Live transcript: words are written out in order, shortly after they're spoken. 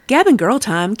Gab and Girl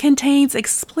Time contains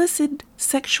explicit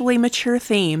sexually mature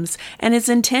themes and is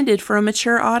intended for a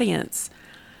mature audience.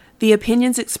 The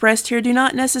opinions expressed here do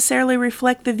not necessarily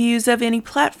reflect the views of any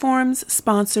platforms,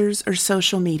 sponsors, or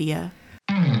social media.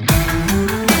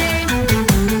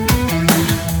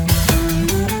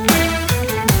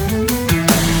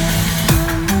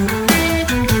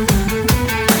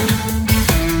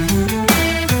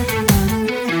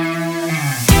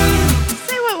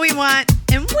 Say what we want,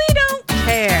 and we don't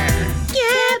care.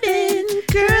 Gabin,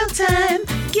 Girl Time,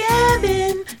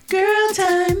 Gabin, Girl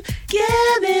Time,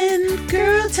 Gabin,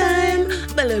 Girl Time.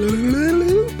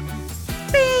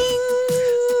 Bing!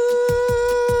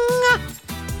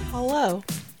 Hello.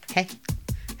 Hey,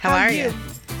 how are you?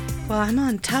 Well, I'm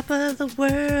on top of the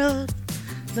world,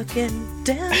 looking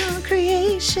down on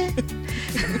creation.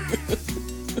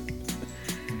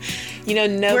 You know,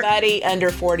 nobody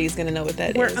under 40 is going to know what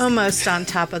that is. We're almost on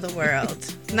top of the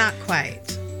world. Not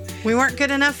quite. We weren't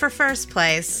good enough for first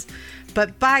place,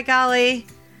 but by golly,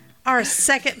 our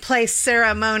second place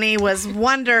ceremony was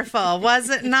wonderful, was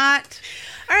it not?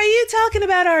 Are you talking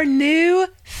about our new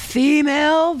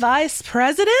female vice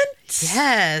president?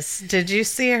 Yes. Did you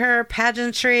see her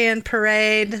pageantry and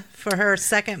parade for her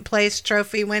second place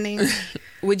trophy winning?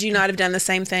 Would you not have done the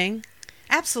same thing?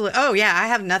 Absolutely. Oh, yeah. I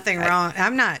have nothing wrong.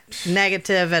 I'm not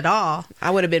negative at all.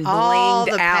 I would have been blinged All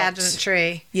the out.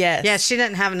 pageantry. Yes. Yeah, she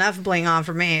didn't have enough bling on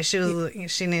for me. She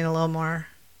needed a little more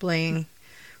bling.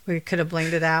 We could have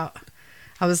blinged it out.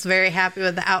 I was very happy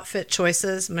with the outfit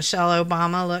choices. Michelle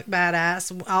Obama looked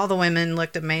badass. All the women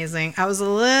looked amazing. I was a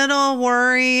little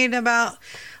worried about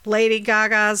Lady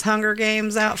Gaga's Hunger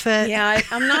Games outfit. Yeah,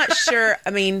 I'm not sure.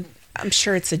 I mean, I'm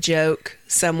sure it's a joke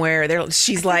somewhere.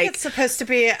 She's like, It's supposed to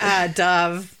be a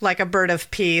dove, like a bird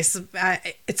of peace.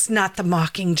 It's not the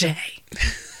Mockingjay.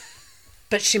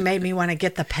 But she made me want to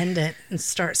get the pendant and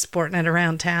start sporting it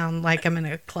around town like I'm in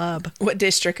a club. what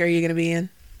district are you going to be in?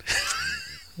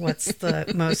 What's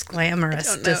the most glamorous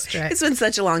I don't know. district? It's been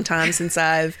such a long time since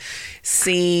I've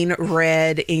seen,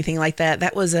 read anything like that.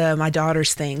 That was my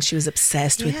daughter's thing. She was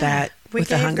obsessed with that, with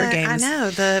the Hunger Games. I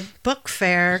know. The book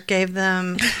fair gave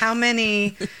them how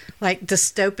many like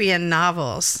dystopian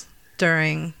novels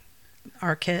during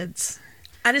our kids?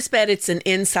 I just bet it's an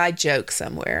inside joke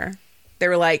somewhere. They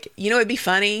were like, you know, it'd be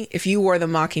funny if you wore the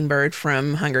Mockingbird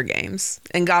from Hunger Games.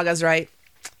 And Gaga's right.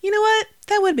 You know what?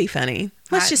 That would be funny.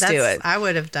 Let's just do it. I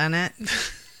would have done it.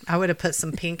 I would have put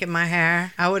some pink in my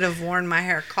hair. I would have worn my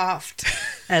hair coiffed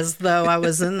as though I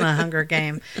was in the Hunger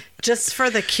Game. Just for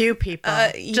the Q people.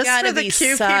 You Just gotta for the be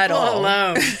Q subtle. people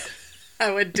alone.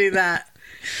 I would do that.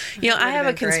 You know, I have a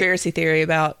been great. conspiracy theory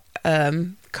about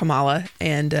Kamala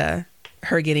and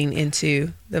her getting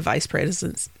into the vice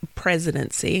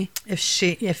presidency.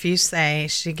 If you say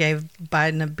she gave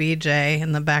Biden a BJ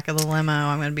in the back of the limo,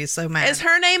 I'm going to be so mad. Is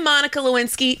her name Monica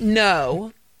Lewinsky?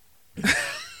 No.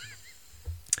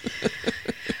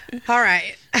 All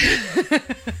right.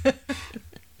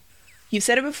 You've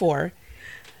said it before.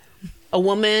 A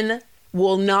woman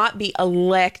will not be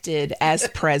elected as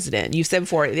president. You said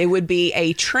before it would be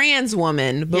a trans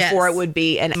woman before Yes. it would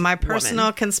be an My personal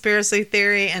woman. conspiracy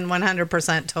theory and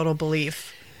 100% total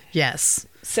belief. Yes.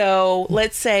 So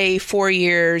let's say 8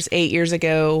 years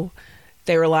ago,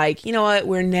 they were like, you know what?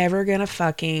 We're never going to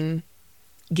fucking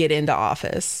get into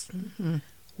office. Mm-hmm.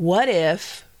 What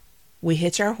if we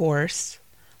hitch our horse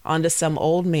onto some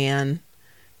old man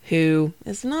who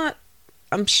is not,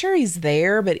 I'm sure he's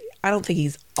there, but I don't think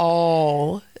he's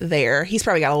all there. He's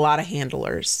probably got a lot of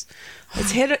handlers.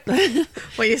 Let's hit it.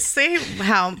 Well, you see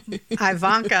how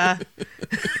Ivanka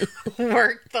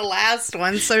worked the last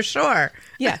one, so sure.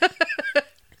 Yeah.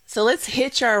 So let's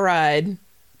hitch our ride.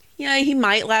 Yeah, he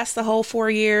might last the whole 4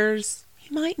 years.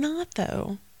 He might not,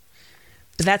 though.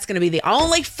 But that's going to be the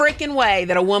only freaking way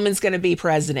that a woman's going to be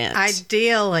president.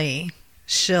 Ideally,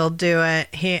 she'll do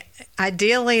it.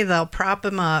 Ideally, they'll prop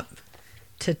him up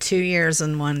to 2 years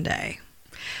and 1 day.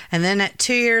 And then at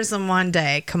 2 years and 1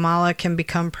 day, Kamala can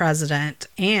become president,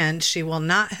 and she will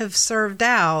not have served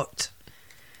out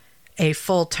a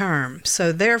full term.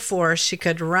 So therefore, she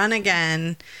could run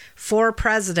again for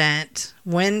president,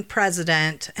 win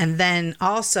president, and then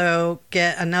also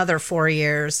get another 4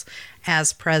 years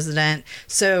as president.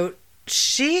 So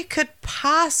she could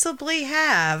possibly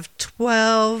have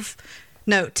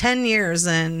 10 years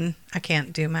in, I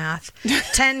can't do math,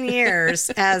 10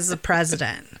 years as a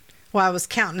president. Well, I was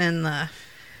counting in the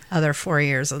other 4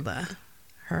 years of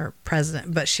her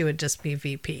president, but she would just be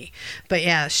VP. But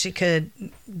yeah, she could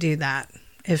do that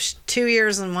if 2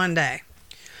 years and 1 day.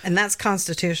 And that's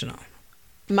constitutional.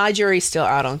 My jury's still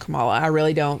out on Kamala.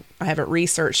 I haven't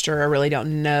researched her. I really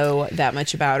don't know that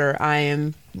much about her. I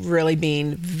am really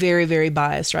being very, very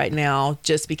biased right now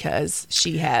just because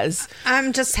she has.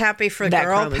 I'm just happy for that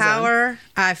girl chromosome. power.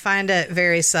 I find it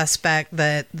very suspect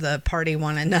that the party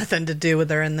wanted nothing to do with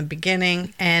her in the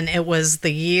beginning. And it was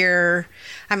the year.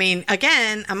 I mean,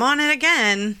 again, I'm on it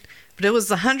again, but it was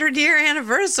the 100-year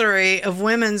anniversary of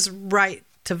women's right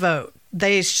to vote.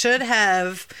 They should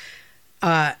have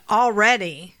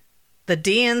already, the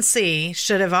DNC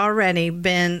should have already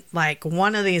been like,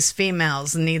 one of these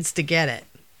females needs to get it.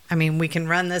 I mean, we can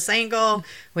run this angle,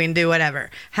 we can do whatever.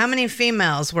 How many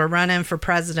females were running for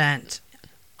president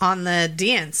on the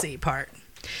DNC part?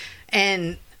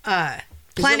 And There's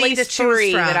plenty at least to choose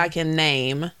three from. that I can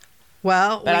name.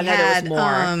 Well, but we I know there had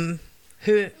was more.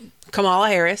 who? Kamala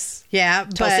Harris, Yeah,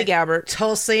 Tulsi but Gabbard,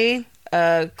 Tulsi.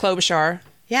 Klobuchar.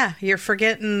 Yeah, you're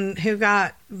forgetting who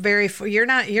got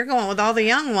you're going with all the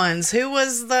young ones. Who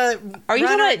was the Are you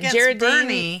runner talking about against Geraldine?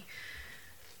 Bernie?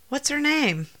 What's her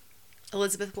name?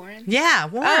 Elizabeth Warren. Yeah,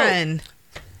 Warren.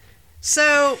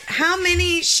 So how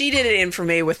many? She did it in for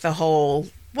me with the whole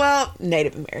Well,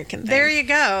 Native American thing. there you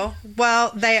go.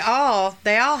 Well, they all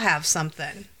have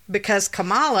something because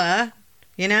Kamala,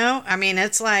 I mean,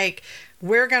 it's like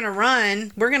we're going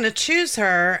to choose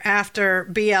her after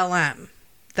BLM.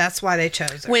 That's why they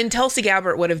chose her. When Tulsi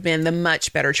Gabbard would have been the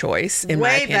much better choice, in my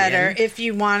Way opinion. better if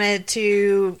you wanted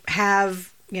to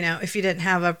have, if you didn't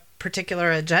have a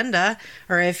particular agenda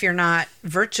or if you're not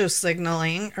virtue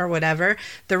signaling or whatever.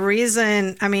 The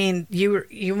reason, I mean,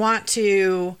 you want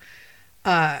to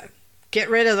get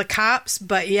rid of the cops,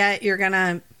 but yet you're going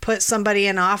to put somebody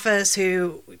in office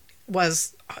who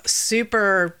was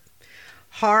super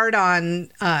hard on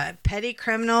petty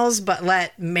criminals, but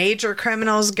let major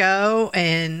criminals go.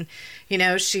 And,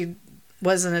 she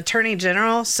was an attorney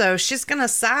general, so she's going to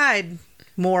side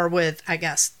more with, I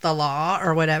guess, the law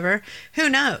or whatever. Who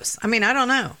knows? I mean, I don't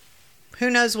know. Who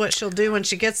knows what she'll do when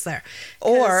she gets there?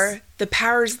 Or the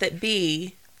powers that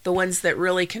be, the ones that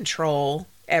really control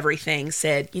everything,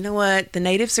 said, you know what? The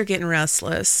natives are getting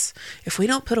restless. If we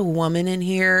don't put a woman in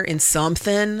here in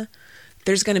something,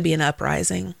 there's going to be an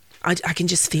uprising. I can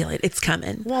just feel it. It's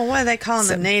coming. Well, what are they calling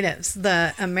the natives?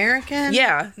 The American?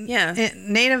 Yeah.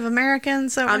 Native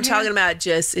Americans? I'm talking about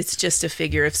it's just a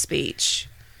figure of speech.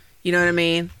 You know what I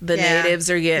mean? The Yeah.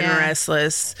 natives are getting Yeah.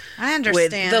 restless. I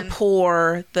understand. With the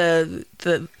poor,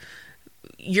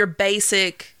 your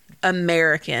basic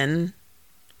American,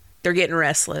 they're getting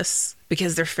restless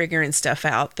because they're figuring stuff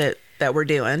out that we're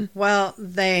doing. Well,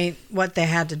 what they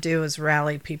had to do is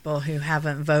rally people who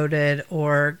haven't voted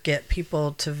or get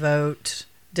people to vote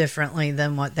differently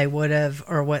than what they would have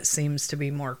or what seems to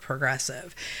be more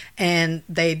progressive. And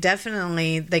they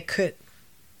could,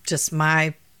 just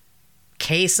my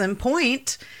case in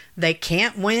point, they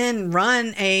can't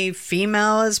run a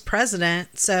female as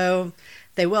president, so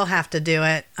they will have to do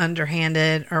it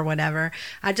underhanded or whatever.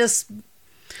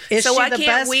 So why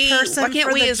can't we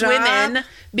as women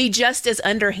be just as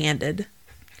underhanded?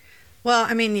 Well,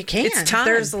 I mean, you can. It's time.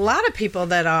 There's a lot of people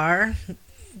that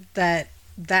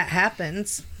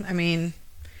happens. I mean,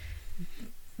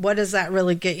 what does that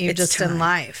really get you It's in time.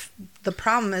 life? The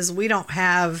problem is we don't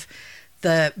have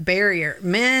the barrier.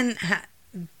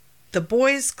 The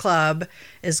boys' club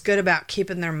is good about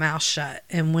keeping their mouth shut,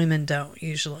 and women don't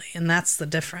usually, and that's the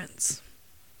difference.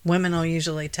 Women will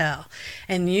usually tell.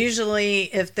 And usually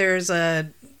if there's a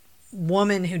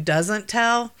woman who doesn't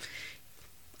tell,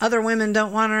 other women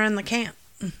don't want her in the camp.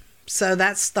 So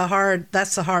that's the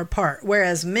hard part.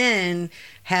 Whereas men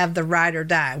have the ride or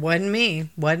die. Wasn't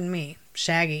me.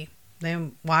 Shaggy.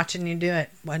 Them watching you do it.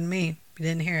 Wasn't me. You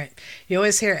didn't hear it. You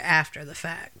always hear it after the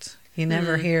fact. You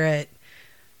never hear it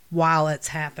while it's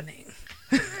happening.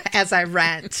 As I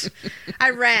rant.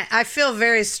 I feel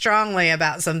very strongly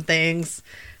about some things.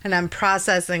 And I'm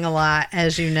processing a lot,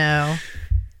 as you know.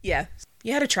 Yeah.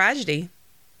 You had a tragedy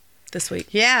this week.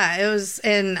 Yeah, it was,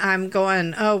 and I'm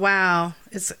going, oh, wow.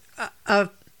 It's a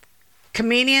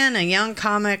comedian, a young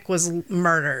comic was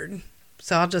murdered.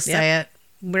 So I'll just say it.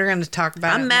 We're going to talk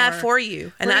about it I'm mad more. for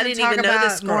you. And We're I gonna didn't talk even know about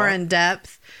this it more girl. in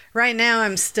depth. Right now,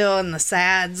 I'm still in the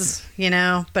sads,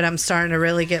 but I'm starting to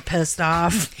really get pissed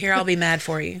off. Here, I'll be mad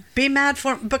for you. Be mad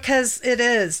for, because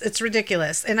it's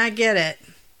ridiculous. And I get it.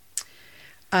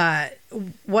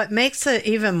 What makes it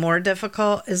even more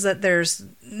difficult is that there's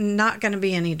not going to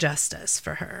be any justice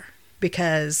for her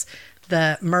because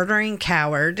the murdering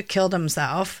coward killed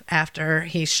himself after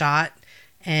he shot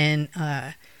and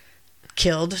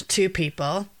killed 2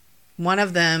 people. One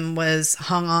of them was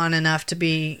hung on enough to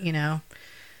be,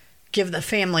 give the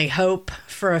family hope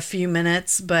for a few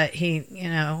minutes, but he,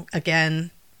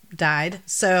 again, died.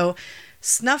 So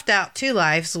snuffed out 2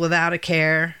 lives without a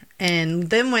care, and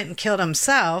then went and killed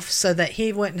himself so that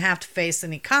he wouldn't have to face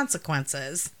any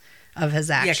consequences of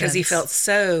his actions. Yeah, because he felt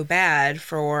so bad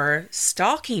for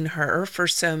stalking her for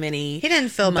so many. He didn't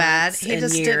feel bad. He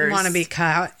just didn't want to be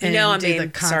caught. And I'm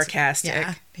being sarcastic.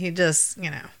 Yeah, he just,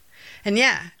 and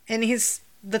and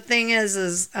the thing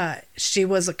is, she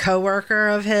was a coworker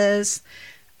of his.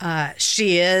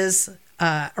 She is,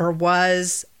 or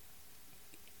was,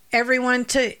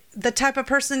 the type of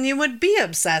person you would be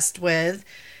obsessed with.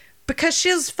 Because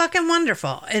she was fucking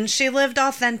wonderful, and she lived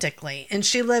authentically, and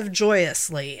she lived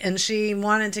joyously, and she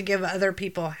wanted to give other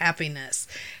people happiness.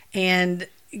 And,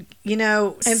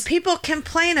 and people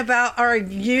complain about our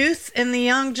youth and the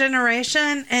young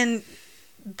generation, and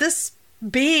this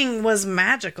being was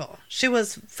magical. She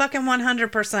was fucking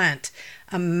 100%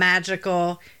 a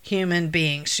magical human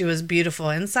being. She was beautiful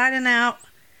inside and out,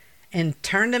 and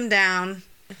turned him down.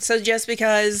 So just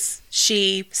because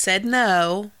she said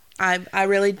no...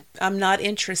 I'm not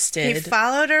interested. He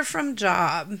followed her from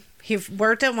job. He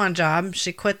worked at one job.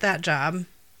 She quit that job.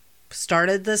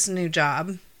 Started this new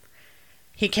job.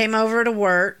 He came over to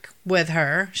work with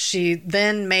her. She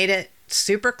then made it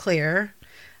super clear,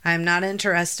 I'm not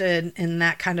interested in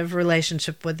that kind of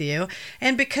relationship with you.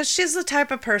 And because she's the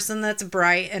type of person that's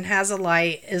bright and has a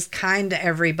light, is kind to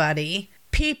everybody.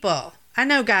 People. I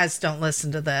know guys don't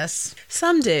listen to this.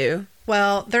 Some do.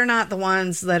 Well, they're not the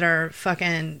ones that are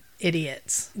fucking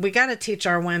idiots. We got to teach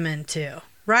our women too.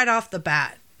 Right off the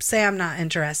bat, say I'm not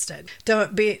interested.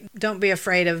 Don't be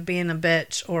afraid of being a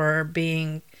bitch or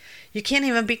being... You can't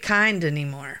even be kind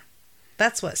anymore.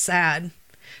 That's what's sad.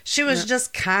 She was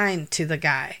just kind to the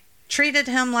guy. Treated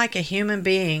him like a human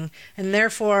being, and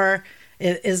therefore...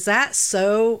 Is that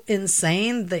so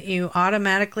insane that you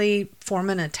automatically form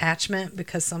an attachment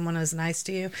because someone is nice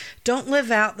to you? Don't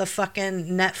live out the fucking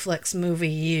Netflix movie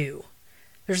You.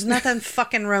 There's nothing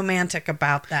fucking romantic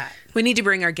about that. We need to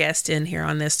bring our guest in here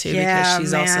on this too, because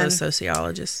she's also a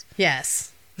sociologist.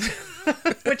 Yes.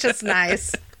 Which is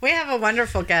nice. We have a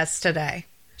wonderful guest today.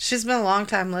 She's been a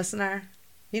long-time listener.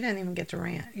 You didn't even get to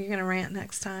rant. You're going to rant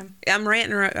next time? I'm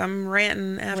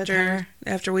ranting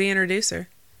after we introduce her.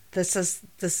 This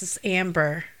is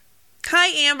Amber. Hi,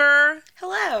 Amber.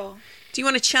 Hello. Do you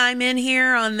want to chime in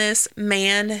here on this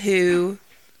man who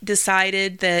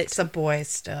decided that... It's a boy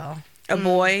still. A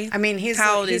boy? I mean,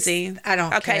 how old is he? I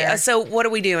don't care. Okay, so what are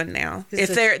we doing now?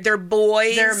 If they're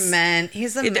boys... They're men.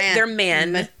 He's a man. They're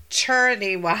men.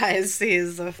 Maturity-wise,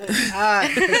 he's it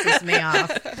pisses me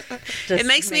off. It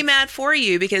makes me mad for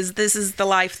you, because this is the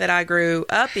life that I grew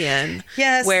up in.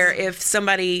 Yes. Where if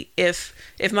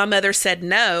my mother said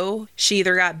no, she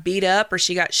either got beat up or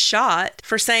she got shot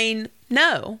for saying,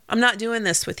 no, I'm not doing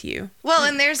this with you. Well,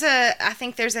 and I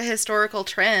think there's a historical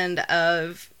trend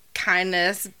of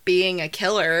kindness being a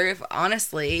killer,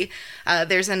 honestly.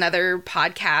 There's another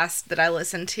podcast that I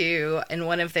listen to, and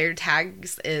one of their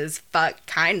tags is fuck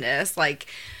kindness. Like,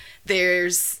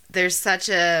 there's such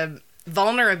a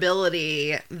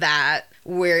vulnerability that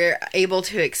we're able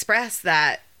to express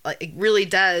that, like, it really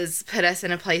does put us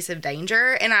in a place of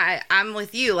danger. And I'm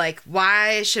with you. Like,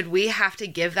 why should we have to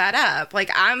give that up?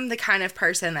 Like, I'm the kind of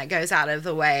person that goes out of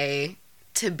the way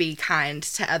to be kind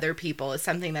to other people. Is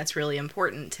something that's really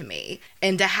important to me.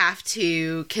 And to have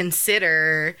to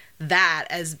consider that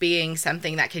as being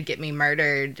something that could get me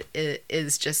murdered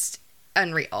is just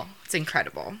unreal. It's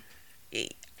incredible.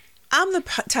 I'm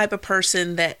the type of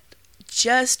person that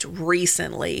just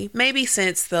recently, maybe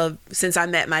since I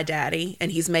met my daddy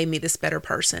and he's made me this better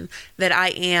person, that I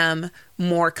am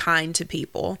more kind to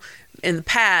people. In the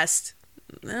past,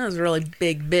 I was a really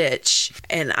big bitch,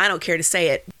 and I don't care to say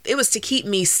it. It was to keep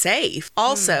me safe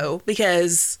also,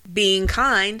 because being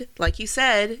kind, like you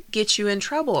said, gets you in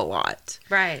trouble a lot.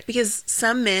 Right. Because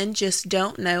some men just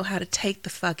don't know how to take the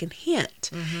fucking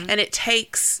hint. Mm-hmm. And it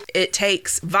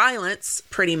takes violence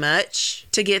pretty much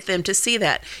to get them to see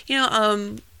that.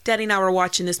 Daddy and I were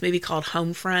watching this movie called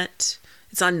Homefront.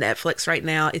 It's on Netflix right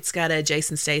now. It's got a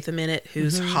Jason Statham in it,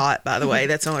 who's hot, by the way.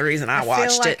 That's the only reason I watched it.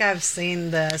 I feel like I've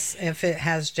seen this if it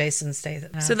has Jason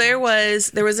Statham. So there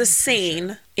was a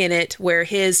scene in it where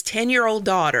his 10-year-old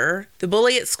daughter, the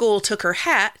bully at school, took her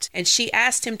hat, and she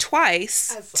asked him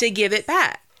twice to give it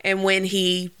back. And when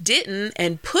he didn't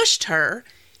and pushed her,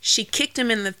 she kicked him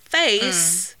in the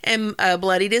face and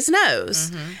bloodied his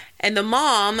nose. Mm-hmm. And the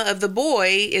mom of the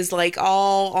boy is like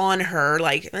all on her,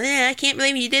 like, I can't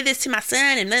believe you did this to my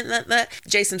son. And blah, blah, blah.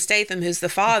 Jason Statham, who's the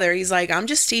father, he's like, I'm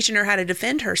just teaching her how to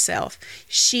defend herself.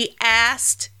 She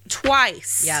asked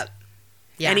twice. Yep.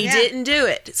 and he didn't do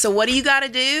it. So what do you got to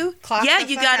do? Clock yeah, the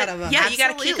you fuck got out of to. him. Yeah, you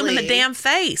got to kick him in the Absolutely. damn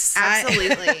face.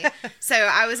 Absolutely. So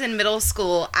I was in middle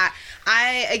school.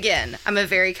 I'm a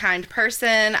very kind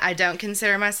person. I don't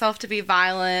consider myself to be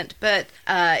violent, but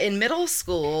in middle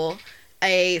school,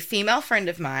 a female friend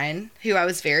of mine who I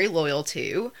was very loyal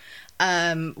to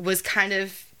was kind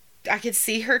of, I could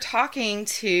see her talking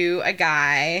to a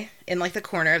guy in like the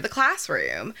corner of the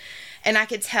classroom. And I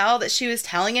could tell that she was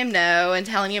telling him no and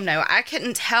telling him no. I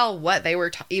couldn't tell what they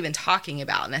were even talking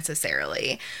about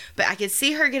necessarily. But I could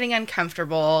see her getting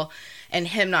uncomfortable and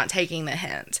him not taking the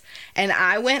hint. And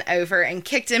I went over and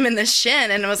kicked him in the shin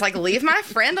and was like, leave my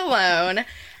friend alone.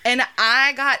 And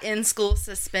I got in-school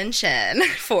suspension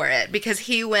for it because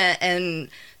he went and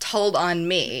told on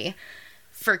me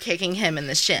for kicking him in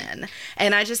the shin.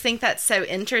 And I just think that's so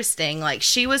interesting. Like,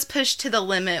 she was pushed to the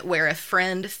limit where a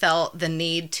friend felt the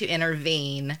need to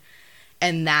intervene,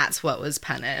 and that's what was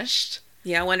punished.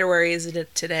 Yeah, I wonder where he is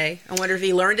today. I wonder if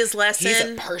he learned his lesson. He's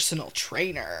a personal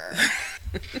trainer.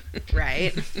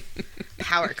 Right?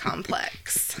 Power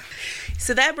complex.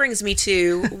 So that brings me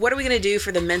to, what are we going to do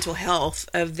for the mental health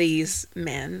of these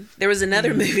men? There was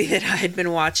another movie that I had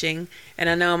been watching, and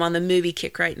I know I'm on the movie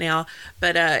kick right now,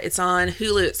 but it's on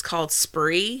Hulu. It's called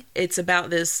Spree. It's about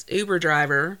this Uber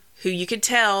driver who you could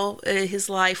tell his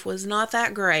life was not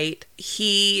that great.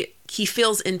 He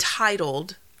feels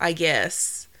entitled, I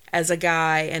guess, as a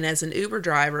guy and as an Uber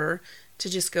driver to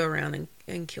just go around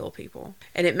and kill people.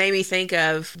 And it made me think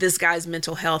of this guy's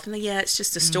mental health. And yeah, it's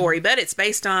just a story, but it's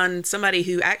based on somebody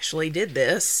who actually did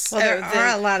this. Well, there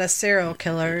are a lot of serial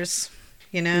killers,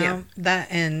 you know, that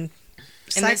and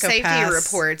And the safety psychopaths.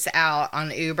 reports out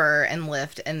on Uber and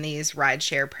Lyft and these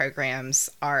rideshare programs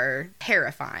are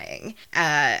terrifying.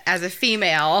 As a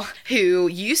female who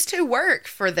used to work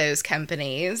for those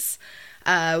companies,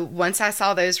 once I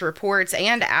saw those reports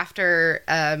and after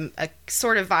a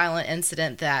sort of violent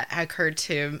incident that occurred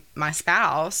to my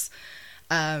spouse,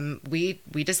 we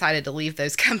decided to leave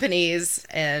those companies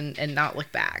and not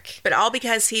look back. But all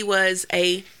because he was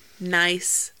a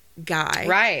nice guy.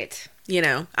 Right. You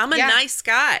know, I'm a Yeah. nice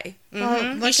guy. Well,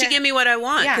 You look should at- give me what I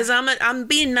want Yeah. because I'm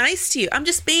being nice to you. I'm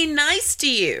just being nice to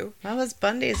you. That was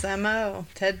Bundy's MO.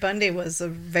 Ted Bundy was a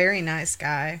very nice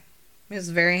guy. He was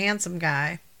a very handsome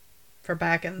guy. For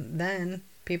back then,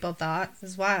 people thought it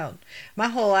was wild. My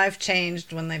whole life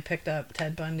changed when they picked up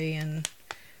Ted Bundy in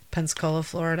Pensacola,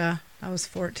 Florida. I was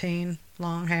 14,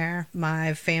 long hair.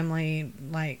 My family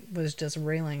was just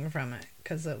reeling from it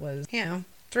because it was,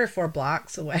 3 or 4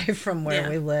 blocks away from where Yeah.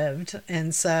 we lived.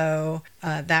 And so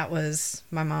my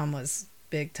mom was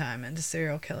big time into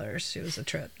serial killers. She was a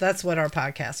trip. That's what our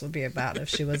podcast would be about if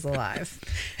she was alive.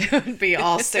 It would be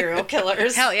all serial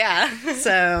killers. Hell yeah.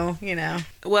 So,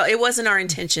 Well, it wasn't our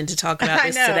intention to talk about I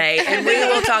this know. today, and we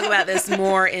will talk about this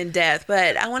more in depth.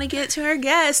 But I want to get to our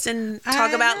guest and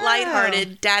talk I about know.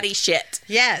 lighthearted daddy shit.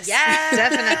 yes, Yes.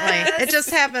 definitely. It just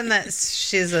happened that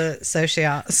she's a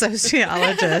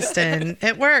sociologist and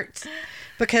it worked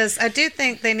because I do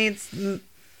think they need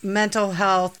mental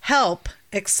health help.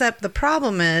 Except the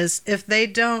problem is if they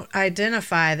don't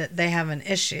identify that they have an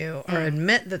issue or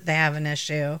admit that they have an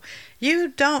issue, you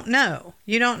don't know.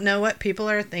 You don't know what people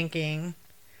are thinking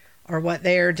or what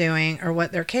they are doing or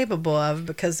what they're capable of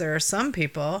because there are some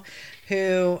people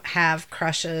who have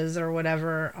crushes or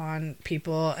whatever on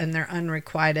people and they're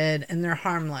unrequited and they're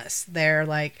harmless. They're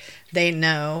like, they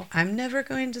know I'm never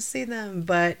going to see them,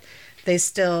 but they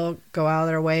still go out of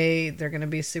their way. They're going to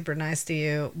be super nice to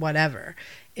you, whatever.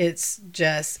 It's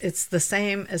the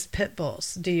same as pit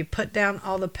bulls. Do you put down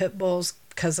all the pit bulls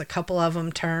because a couple of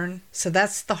them turn? So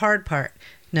that's the hard part.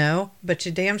 No, but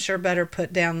you damn sure better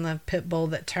put down the pit bull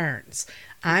that turns.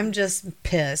 I'm just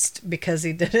pissed because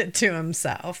he did it to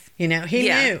himself. He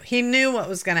knew what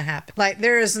was going to happen. Like,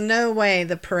 there is no way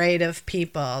the parade of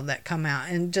people that come out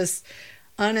and just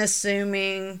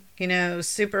unassuming,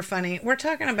 super funny. We're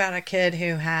talking about a kid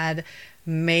who had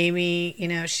maybe,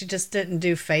 she just didn't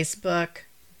do Facebook,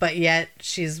 but yet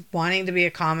she's wanting to be a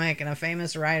comic and a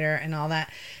famous writer and all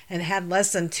that, and had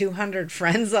less than 200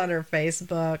 friends on her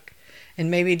Facebook, and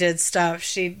maybe did stuff.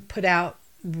 She put out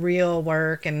real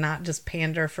work and not just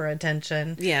pander for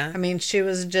attention. Yeah. I mean, she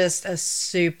was just a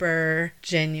super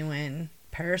genuine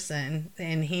person,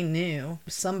 and he knew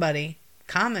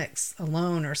comics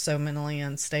alone are so mentally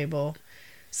unstable,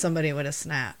 somebody would have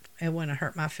snapped. It wouldn't have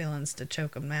hurt my feelings to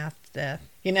choke him half to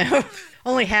death.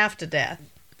 Only half to death.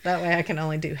 That way I can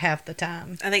only do half the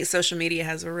time. I think social media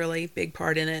has a really big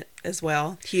part in it as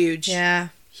well. Huge. Yeah.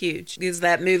 Huge. Because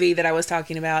that movie that I was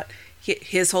talking about,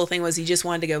 his whole thing was he just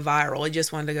wanted to go viral. He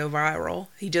just wanted to go viral.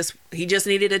 He just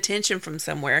needed attention from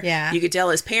somewhere. Yeah. You could tell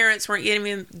his parents weren't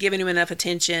giving him enough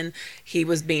attention. He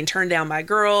was being turned down by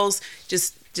girls.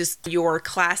 Just your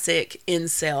classic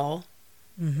incel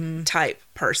type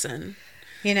person.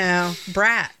 You know,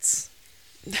 brats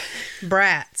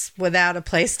without a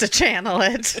place to channel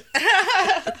it.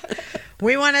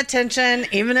 We want attention,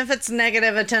 even if it's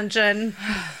negative attention.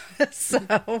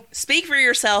 So speak for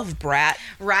yourself, brat.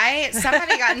 Right?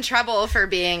 Somebody got in trouble for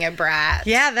being a brat.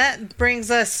 yeah, that brings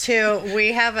us to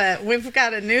we've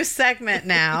got a new segment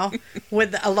now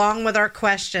along with our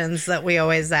questions that we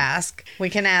always ask.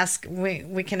 We can ask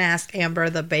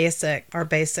Amber our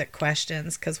basic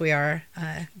questions because we are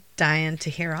dying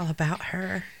to hear all about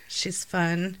her. She's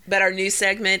fun. But our new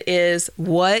segment is,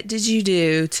 what did you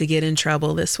do to get in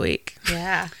trouble this week?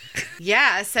 Yeah.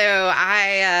 Yeah, so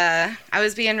I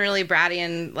was being really bratty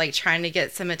and like trying to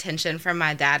get some attention from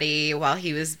my daddy while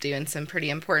he was doing some pretty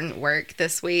important work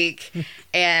this week,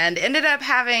 and ended up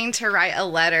having to write a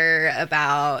letter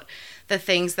about the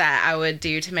things that I would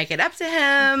do to make it up to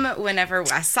him whenever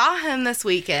I saw him this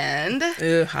weekend.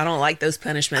 Ugh, I don't like those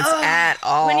punishments at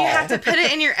all. When you have to put it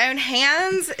in your own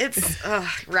hands, it's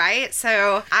right.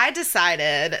 So I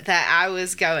decided that I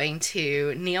was going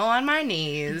to kneel on my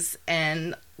knees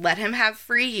and let him have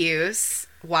free use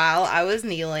while I was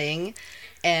kneeling,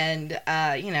 and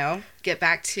get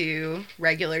back to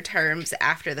regular terms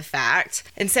after the fact.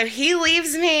 And so he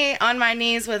leaves me on my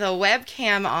knees with a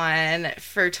webcam on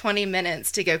for 20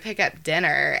 minutes to go pick up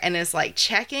dinner, and is like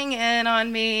checking in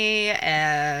on me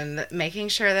and making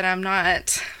sure that I'm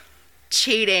not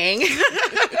cheating.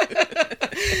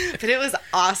 But it was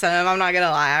awesome. I'm not gonna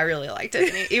lie, I really liked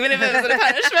it, even if it was a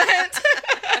punishment.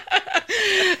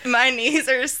 My knees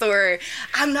are sore.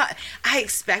 I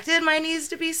expected my knees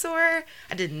to be sore.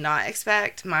 I did not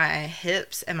expect my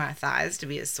hips and my thighs to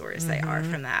be as sore as they are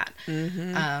from that.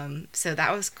 So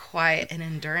that was quite an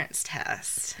endurance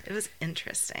test. It was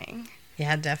interesting.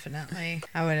 Yeah, definitely.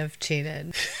 I would have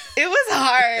cheated. It was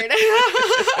hard.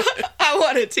 I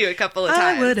wanted to a couple of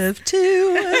times. I would have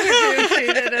too.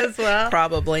 Cheated as well.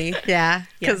 Probably. Yeah,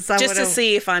 because Just to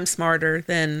see if I'm smarter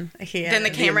than Then the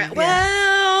camera. Yeah.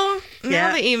 Well, now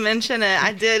Yeah. that you mention it,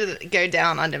 I did go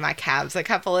down onto my calves a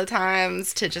couple of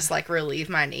times to just like relieve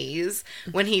my knees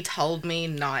when he told me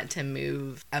not to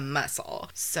move a muscle.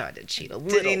 So I did cheat a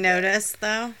little. Did he notice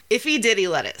though? If he did, he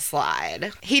let it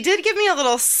slide. He did give me a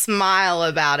little smile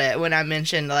about it when I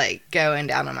mentioned like going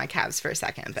down on my calves for a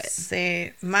second. But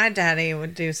See, my daddy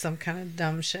would do some kind of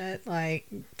dumb shit, like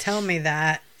tell me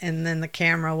that, and then the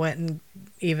camera wouldn't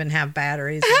even have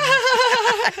batteries in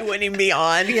it. I wouldn't even be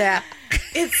on. Yeah.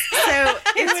 He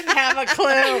wouldn't have a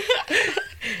clue.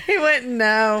 He wouldn't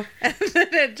know. And then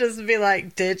it'd just be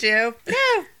like, did you?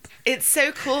 No. it's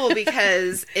so cool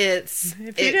because it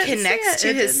didn't see connects it, to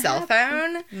it his didn't cell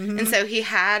phone. And so he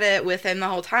had it with him the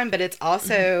whole time, but it's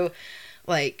also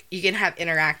like you can have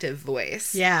interactive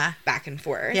voice Yeah. back and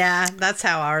forth. Yeah, that's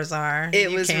how ours are.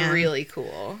 It You was can. really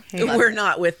cool. We're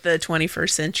not with the 21st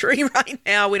century right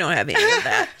now. We don't have any of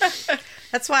that.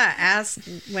 That's why I asked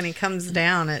when he comes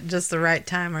down at just the right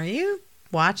time, are you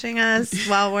watching us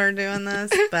while we're doing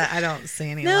this? But I don't see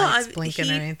any lights blinking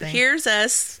he or anything. hears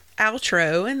us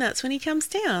outro, and that's when he comes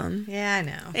down. Yeah, I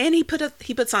know. And he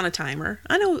puts on a timer.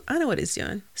 I know what he's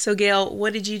doing. So Gail,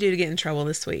 what did you do to get in trouble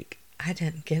this week? I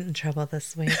didn't get in trouble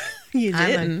this week. You I'm a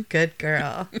didn't. good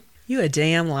girl. You a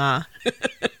damn lie.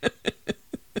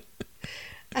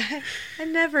 I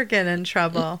never get in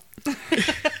trouble.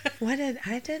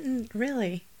 I didn't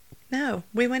really. No,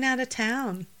 we went out of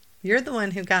town. You're the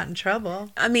one who got in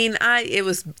trouble. I mean, it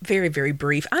was very, very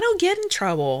brief. I don't get in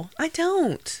trouble. I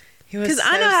don't. He was Because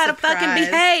I know how to fucking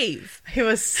behave. He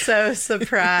was so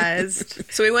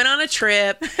surprised. So we went on a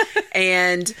trip,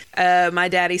 and my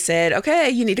daddy said, "Okay,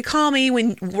 you need to call me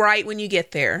right when you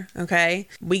get there." Okay,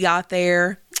 we got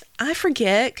there. I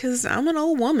forget because I'm an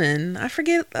old woman. I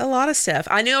forget a lot of stuff.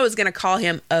 I knew I was going to call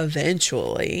him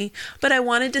eventually, but I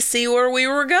wanted to see where we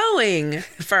were going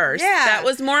first. Yeah. That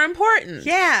was more important.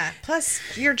 Yeah. Plus,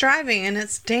 you're driving and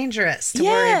it's dangerous to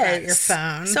worry about your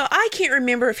phone. So I can't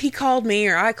remember if he called me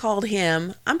or I called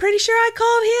him. I'm pretty sure I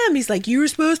called him. He's like, "You were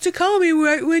supposed to call me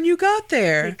right when you got he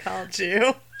there." called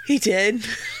you. He did.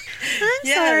 I'm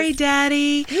Yes. sorry,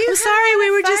 Daddy. I'm sorry. We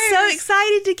were just so fires.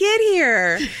 excited to get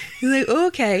here. He's like,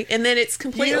 "Okay." And then it's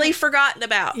completely forgotten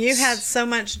about. You had so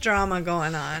much drama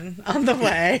going on the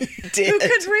way. did. Who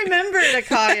could remember to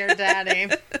call your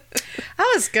daddy?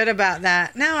 I was good about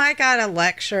that. Now I got a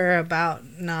lecture about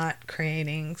not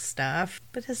creating stuff.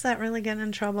 But does that really get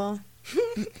in trouble?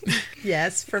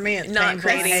 Yes, for me, it's not painful.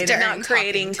 I creating hate Stern it. not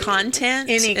creating talking to content.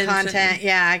 Any and- content.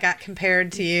 Yeah, I got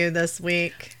compared to you this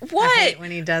week. What? I hate when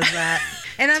he does that.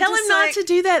 And I'm Tell just him not like, to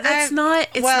do that. That's not.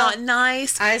 It's well, not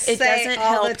nice. I it say doesn't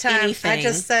all help the time. anything. I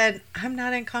just said I'm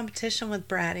not in competition with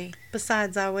Bratty.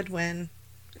 Besides, I would win.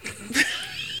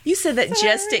 You said that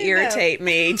just to Sorry, irritate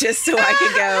me, just so I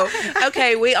could go,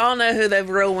 okay, we all know who the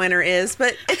real winner is,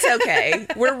 but it's okay.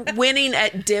 We're winning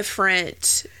at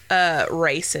different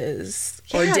races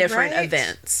or Yeah, different right.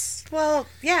 events. Well,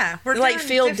 yeah, we're Like doing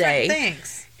field different day.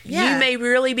 things. Yeah. You may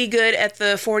really be good at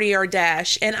the 40-yard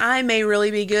dash, and I may really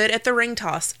be good at the ring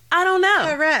toss. I don't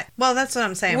know. Correct. Well, that's what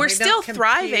I'm saying. We're We don't still compete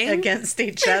thriving. against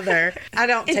each other. I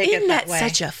don't And take isn't it that that way.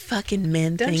 such a fucking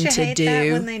men Don't thing you to hate do?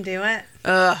 that when they do it?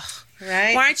 Ugh.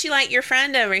 Right? Why aren't you like your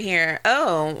friend over here?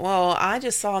 Oh, well, I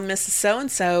just saw Mrs.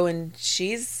 So-and-so, and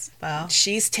she's Well.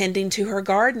 tending to her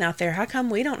garden out there. How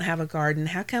come we don't have a garden?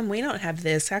 How come we don't have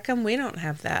this? How come we don't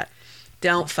have that?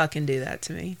 Don't fucking do that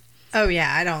to me. Oh,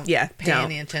 yeah, I don't Yeah, pay don't.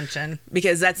 any attention.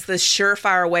 Because that's the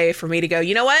surefire way for me to go,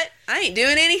 you know what? I ain't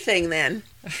doing anything then.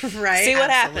 Right? See what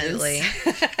Absolutely.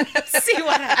 happens. See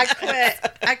what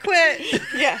happens. I quit.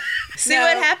 Yeah. See No.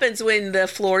 what happens when the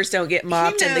floors don't get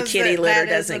mopped and the knows kitty that litter that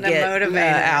doesn't isn't a get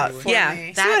motivator out. for Yeah. me. See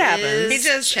what That happens. is- He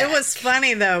just, Check. it was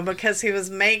funny though, because he was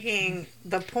making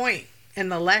the point in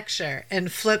the lecture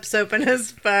and flips open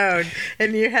his phone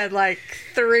and you had like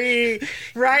 3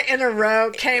 right in a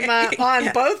row came up on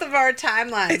Yeah. both of our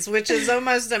timelines, which is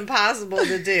almost impossible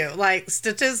to do. Like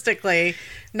statistically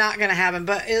not going to happen,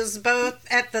 but it was both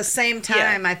at the same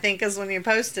time, I think, is when you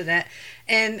posted it.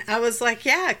 And I was like,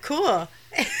 yeah, cool.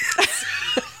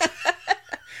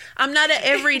 I'm not an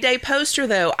everyday poster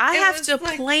though. I It have was to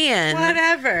like, plan.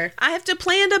 Whatever. I have to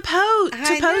plan to post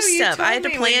I know, you stuff. I had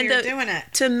told to me when plan you were to doing it.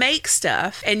 to make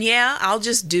stuff. And yeah, I'll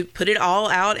just put it all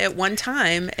out at one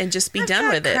time and just be done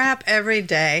I've with got it. crap every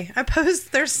day. I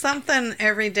post, there's something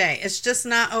every day. It's just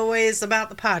not always about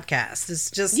the podcast. It's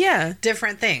just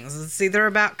different things. It's either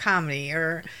about comedy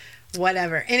or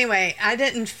whatever. Anyway, I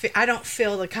don't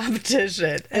feel the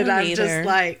competition, and Me I'm neither. just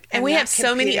like, and I'm we not have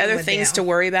so many competing other with things you. to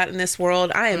worry about in this world.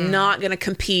 I am not going to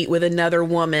compete with another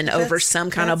woman over That's-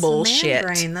 some kind of that's man bullshit.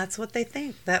 brain. That's what they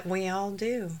think that we all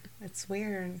do. It's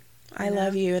weird. I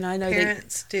love you, and I know that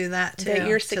Parents do that too that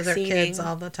you're to their kids succeeding.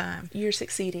 all the time. you're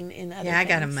succeeding in other Yeah, I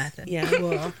got a things. method. Yeah.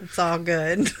 Well, it's all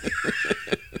good.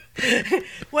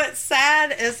 What's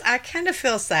sad is I kind of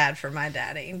feel sad for my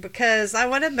daddy because I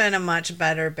would have been a much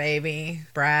better baby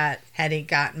brat had he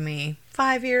gotten me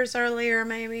 5 years earlier,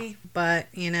 maybe. But,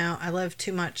 you know, I lived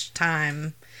too much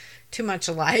time, too much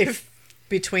life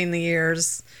between the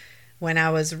years when I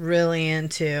was really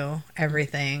into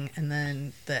everything and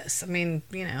then this. I mean,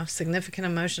 you know, significant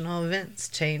emotional events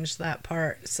changed that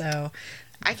part. So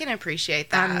I can appreciate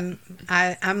that.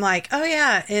 I'm like, oh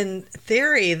yeah, in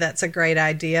theory that's a great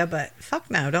idea, but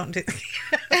fuck no, don't do.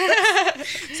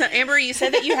 So Amber, you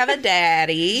said that you have a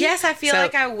daddy. Yes, I feel So-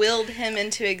 like I willed him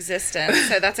into existence.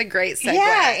 So that's a great segue.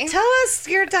 Yeah, tell us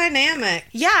your dynamic.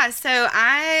 Yeah, so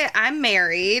I'm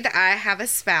married. I have a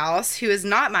spouse who is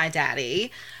not my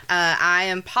daddy. I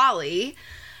am poly.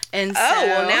 And so, Oh,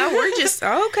 well, now we're just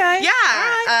okay. yeah.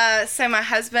 All right. So my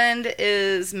husband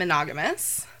is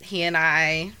monogamous. He and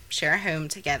I share a home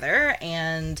together.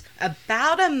 And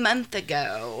about a month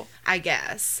ago, I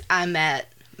guess, I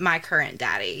met my current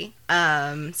daddy.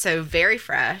 So very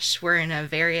fresh. We're in a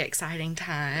very exciting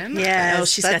time. Yes, Oh,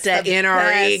 she's got that's that the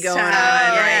NRE best going on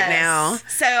time. right now.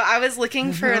 So I was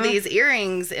looking for Mm-hmm. these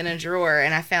earrings in a drawer,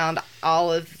 and I found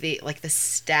all of the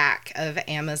stack of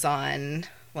Amazon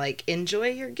enjoy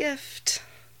your gift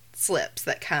slips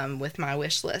that come with my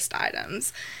wish list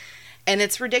items. And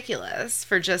it's ridiculous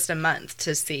for just a month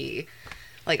to see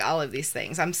all of these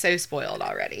things. I'm so spoiled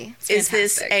already. It's Is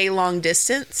this fantastic. a long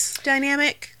distance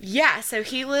dynamic? Yeah, so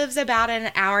he lives about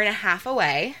an hour and a half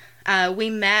away. We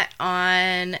met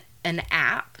on an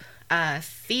app,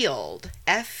 Feeld,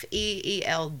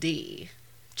 Feeld.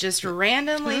 Just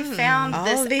randomly found all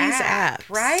this of these app, apps.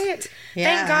 right?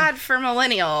 Yeah. Thank God for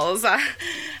millennials.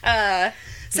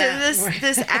 So Nah,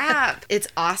 this app, it's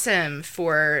awesome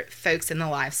for folks in the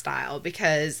lifestyle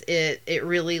because it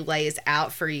really lays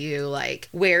out for you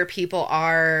where people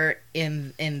are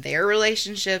in their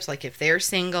relationships, if they're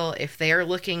single, if they're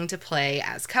looking to play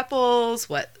as couples,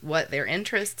 what their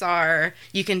interests are.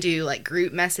 You can do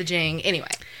group messaging.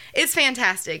 Anyway, it's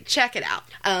fantastic. Check it out.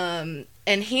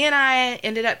 And he and I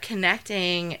ended up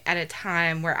connecting at a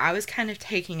time where I was kind of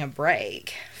taking a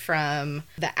break from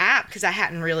the app because I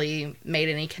hadn't really made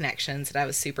any connections that I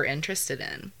was super interested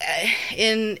in.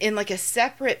 In a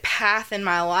separate path in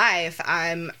my life,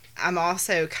 I'm I'm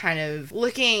also kind of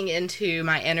looking into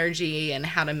my energy and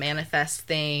how to manifest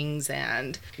things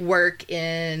and work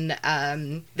in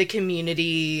the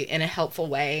community in a helpful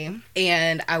way.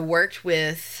 And I worked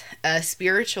with a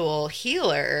spiritual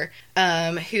healer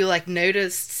who like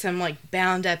noticed some like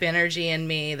bound up energy in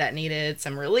me that needed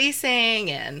some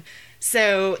releasing. And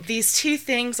so these two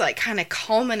things like kind of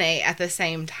culminate at the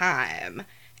same time.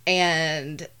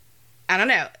 And I don't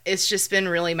know, it's just been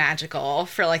really magical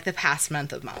for like the past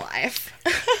month of my life.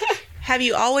 Have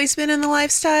you always been in the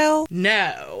lifestyle?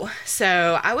 No.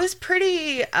 So I was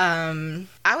pretty, I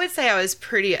would say I was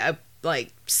pretty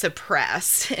like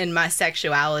suppressed in my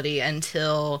sexuality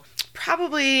until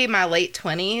probably my late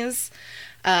 20s.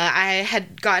 I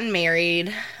had gotten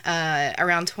married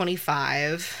around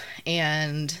 25,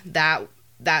 and that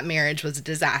marriage was a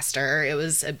disaster. It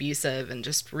was abusive and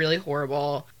just really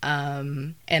horrible.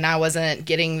 And I wasn't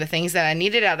getting the things that I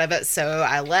needed out of it, so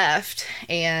I left.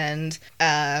 And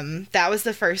that was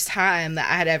the first time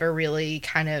that I had ever really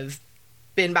kind of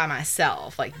been by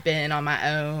myself, like been on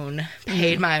my own,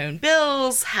 paid my own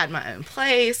bills, had my own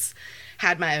place,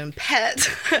 had my own pet.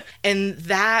 And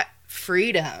that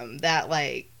freedom, that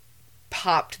like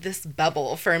popped this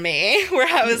bubble for me where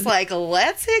I was like,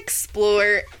 let's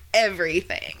explore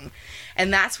everything.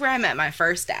 And that's where I met my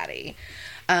first daddy,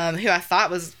 who I thought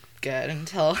was good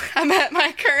until I met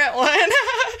my current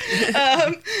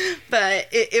one. But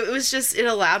it was just, it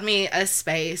allowed me a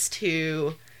space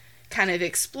to kind of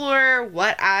explore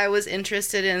what I was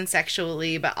interested in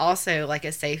sexually, but also like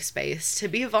a safe space to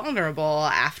be vulnerable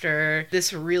after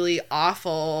this really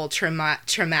awful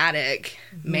traumatic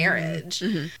marriage.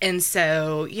 Mm-hmm. And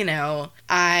so, you know,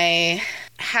 I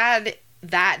had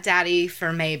that daddy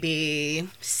for maybe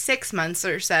 6 months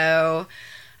or so,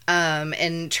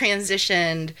 and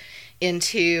transitioned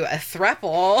into a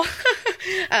throuple,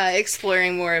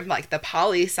 exploring more of like the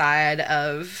poly side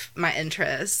of my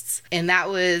interests. And that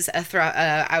was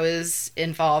I was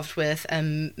involved with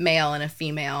a male and a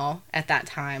female at that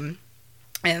time.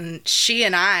 And she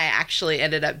and I actually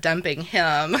ended up dumping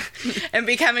him and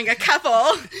becoming a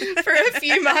couple for a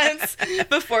few months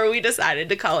before we decided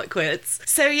to call it quits.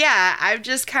 So yeah, I've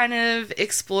just kind of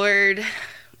explored.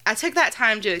 I took that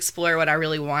time to explore what I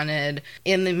really wanted.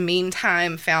 In the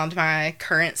meantime, found my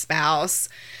current spouse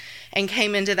and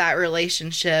came into that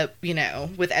relationship, you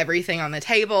know, with everything on the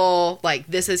table. Like,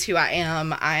 this is who I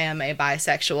am. I am a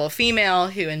bisexual female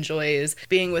who enjoys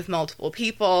being with multiple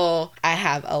people. I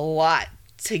have a lot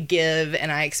to give,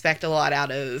 and I expect a lot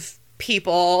out of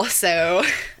people. So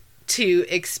to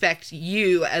expect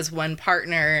you as one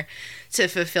partner to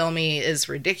fulfill me is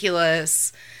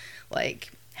ridiculous.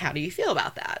 Like, how do you feel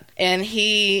about that? And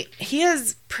he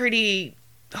has pretty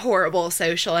horrible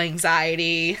social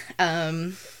anxiety.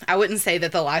 I wouldn't say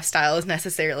that the lifestyle is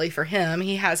necessarily for him.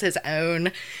 He has his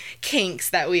own kinks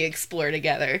that we explore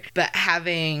together. But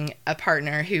having a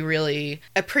partner who really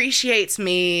appreciates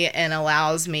me and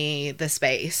allows me the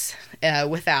space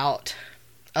without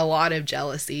a lot of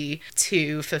jealousy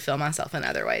to fulfill myself in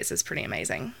other ways is pretty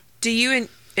amazing. Do you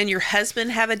and your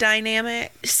husband have a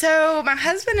dynamic? So my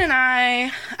husband and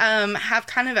I have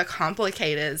kind of a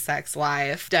complicated sex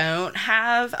life. Don't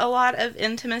have a lot of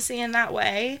intimacy in that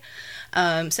way.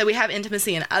 So we have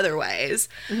intimacy in other ways.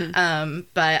 Mm-hmm.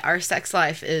 But our sex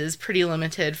life is pretty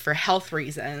limited for health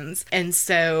reasons. And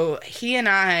so he and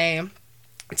I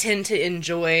tend to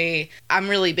enjoy, I'm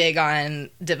really big on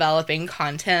developing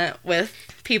content with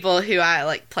people who I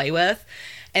like play with.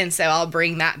 And so I'll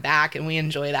bring that back and we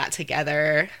enjoy that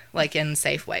together, like in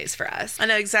safe ways for us. I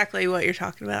know exactly what you're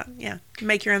talking about. Yeah.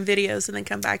 Make your own videos and then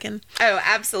come back and... Oh,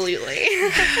 absolutely.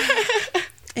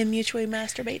 And mutually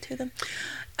masturbate to them.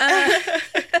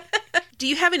 Do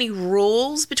you have any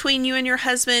rules between you and your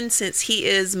husband since he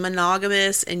is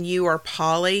monogamous and you are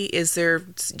poly? Is there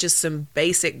just some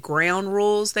basic ground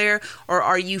rules there? Or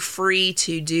are you free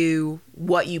to do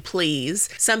what you please?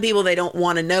 Some people, they don't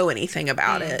want to know anything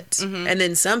about it. Mm-hmm. And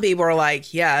then some people are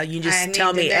like, yeah, you just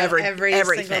tell me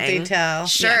everything. Single detail.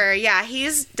 Sure. Yeah.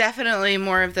 He's definitely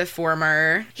more of the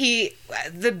former.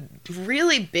 The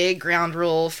really big ground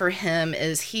rule for him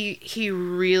is he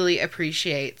really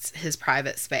appreciates his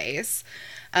private space.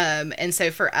 And so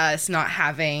for us, not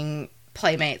having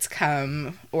playmates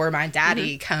come or my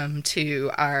daddy come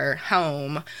to our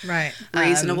home. Right.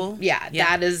 Reasonable. Yeah.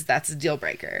 That's a deal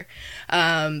breaker.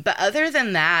 But other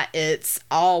than that, it's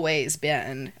always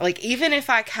been like, even if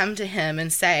I come to him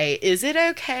and say, is it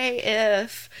okay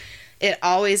if, it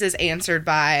always is answered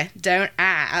by, don't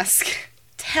ask,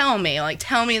 tell me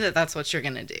that that's what you're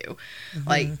going to do. Mm-hmm.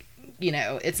 Like,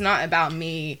 it's not about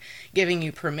me giving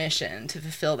you permission to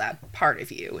fulfill that part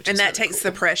of you. And that really takes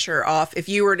the pressure off. If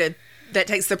you were to, that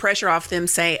takes the pressure off them,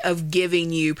 say, of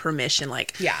giving you permission.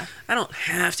 Like, yeah, I don't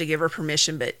have to give her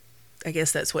permission, but I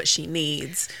guess that's what she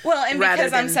needs. Well, and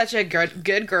because I'm such a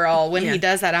good girl, when he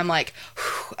does that, I'm like,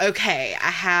 okay,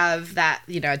 I have that,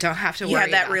 I don't have to worry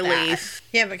about that relief.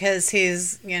 Yeah, because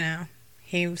he's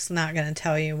not going to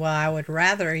tell you, well, I would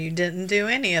rather you didn't do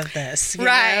any of this.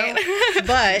 Right.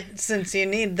 But since you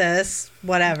need this,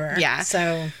 whatever. Yeah.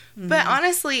 So. But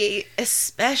honestly,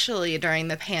 especially during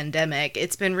the pandemic,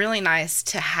 it's been really nice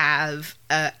to have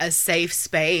a safe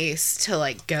space to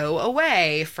like go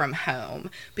away from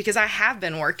home, because I have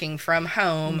been working from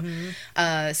home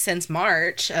since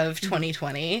March of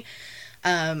 2020.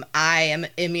 I am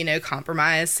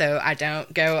immunocompromised, so I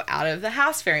don't go out of the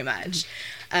house very much.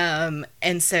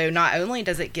 And so not only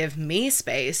does it give me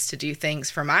space to do things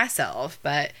for myself,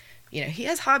 but he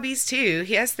has hobbies too.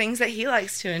 He has things that he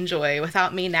likes to enjoy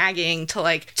without me nagging to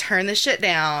like turn the shit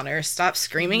down or stop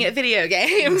screaming at video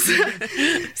games.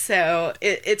 So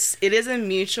it is a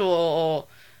mutual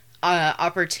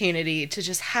opportunity to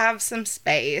just have some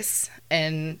space,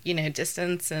 and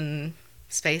distance and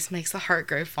space makes the heart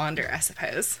grow fonder, I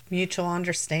suppose. Mutual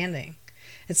understanding.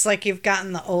 It's like you've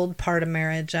gotten the old part of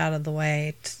marriage out of the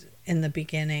way in the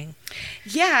beginning.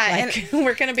 Yeah. Like, and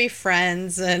we're going to be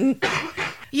friends, and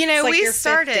like we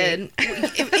started,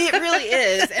 it really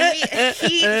is. And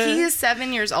he is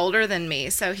 7 years older than me.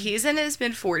 So he's in his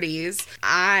mid 40s.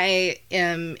 I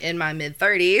am in my mid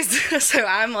 30s. So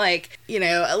I'm like,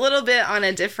 a little bit on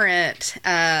a different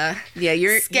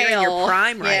you're in your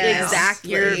prime right now.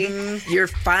 Exactly. You're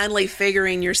finally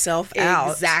figuring yourself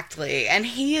out. Exactly. And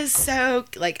he is so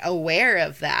like aware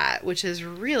of that, which is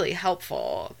really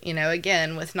helpful,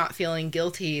 again, with not feeling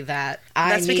guilty that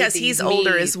that's because he's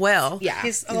older as well. Yeah.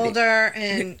 He's older,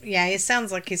 and he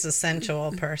sounds like he's a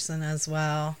sensual person as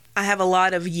well. I have a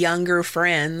lot of younger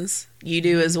friends. You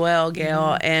do as well,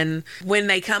 Gail. And when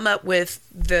they come up with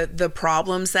the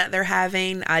problems that they're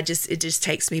having, it just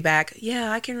takes me back.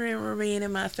 Yeah, I can remember being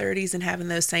in my 30s and having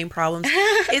those same problems.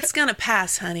 It's going to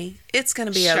pass, honey. It's going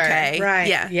to be okay. Right.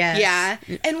 Yeah. Yes.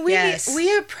 Yeah. And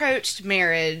we approached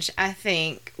marriage, I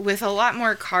think, with a lot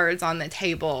more cards on the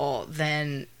table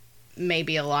than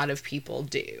maybe a lot of people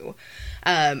do.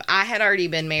 I had already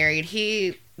been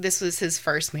married. This was his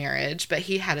first marriage, but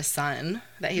he had a son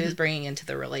that he was bringing into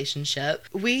the relationship.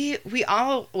 We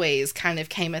always kind of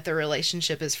came at the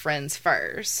relationship as friends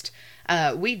first.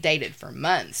 We dated for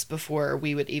months before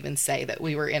we would even say that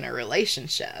we were in a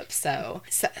relationship. So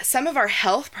some of our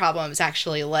health problems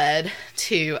actually led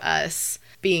to us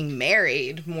being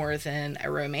married more than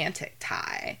a romantic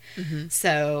tie.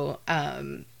 So,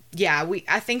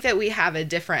 I think that we have a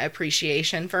different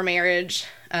appreciation for marriage,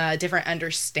 different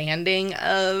understanding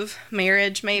of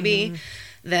marriage, maybe,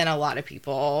 than a lot of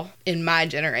people in my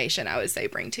generation, I would say,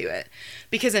 bring to it.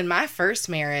 Because in my first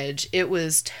marriage, it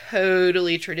was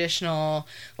totally traditional.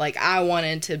 Like, I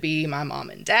wanted to be my mom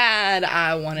and dad.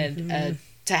 I wanted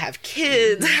to have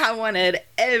kids. I wanted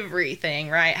everything,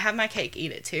 right? Have my cake,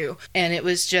 eat it too. And it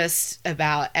was just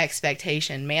about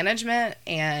expectation management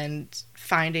and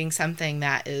finding something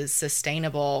that is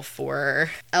sustainable for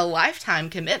a lifetime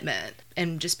commitment,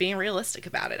 and just being realistic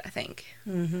about it, I think.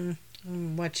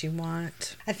 What you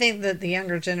want. I think that the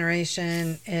younger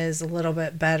generation is a little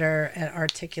bit better at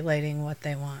articulating what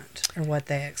they want or what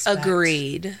they expect.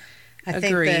 Agreed. I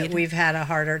think that we've had a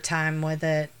harder time with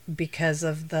it because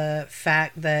of the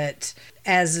fact that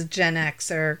as a Gen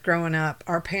Xer growing up,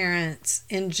 our parents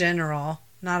in general,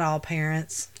 not all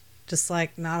parents, just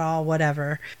like not all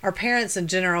whatever, our parents in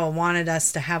general wanted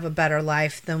us to have a better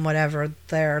life than whatever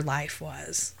their life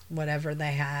was, whatever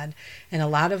they had. And a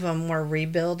lot of them were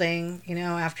rebuilding,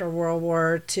 after World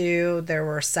War II. There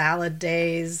were salad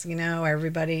days,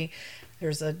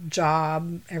 there's a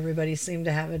job. Everybody seemed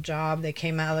to have a job. They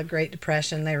came out of the Great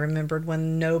Depression. They remembered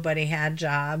when nobody had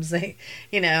jobs.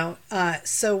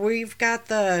 So we've got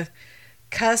the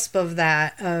cusp of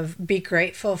that, of be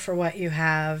grateful for what you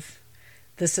have.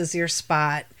 This is your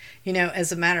spot.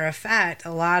 As a matter of fact,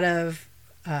 a lot of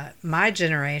my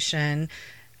generation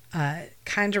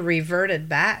kind of reverted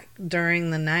back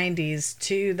during the 90s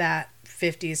to that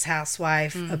 50s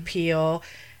housewife appeal,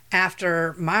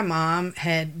 after my mom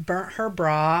had burnt her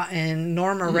bra and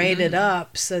Norma rated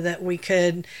up so that we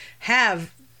could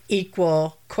have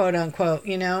equal, quote unquote,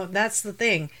 that's the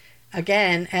thing.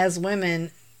 Again, as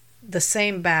women, the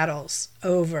same battles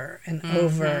over and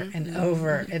over and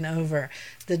over and over.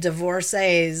 The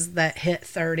divorcees that hit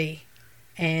 30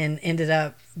 and ended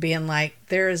up being like,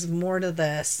 there is more to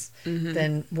this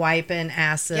than wiping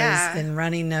asses and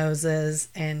running noses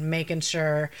and making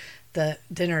sure the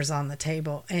dinner's on the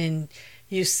table. And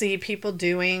you see people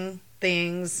doing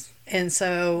things. And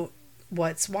so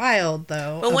what's wild,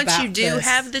 though, but once about you do this,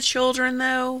 have the children,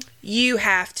 though, you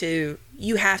have to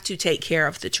take care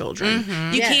of the children.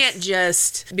 You Yes. can't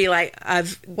just be like,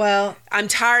 I'm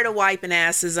tired of wiping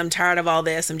asses. I'm tired of all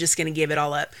this. I'm just going to give it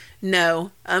all up. No,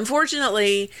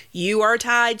 unfortunately, you are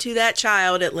tied to that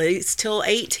child at least till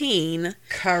 18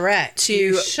 correct.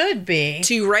 You should be.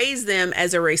 to raise them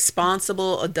as a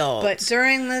responsible adult. But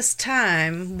during this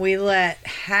time, we let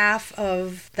half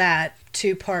of that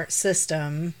two-part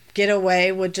system get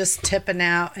away with just tipping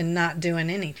out and not doing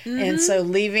anything. And so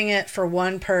leaving it for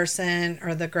one person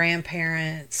or the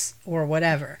grandparents or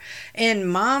whatever. And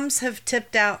moms have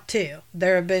tipped out too.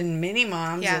 There have been many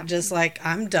moms that just like,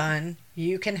 I'm done.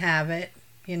 You can have it.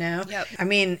 You know? Yep. I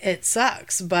mean, it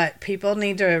sucks, but people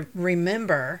need to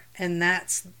remember, and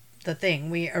that's the thing.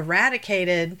 We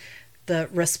eradicated the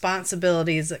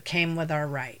responsibilities that came with our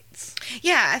rights.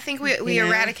 Yeah, I think we You know?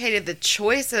 eradicated the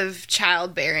choice of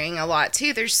childbearing a lot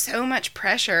too. There's so much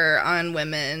pressure on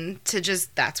women to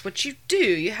just, that's what you do.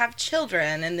 You have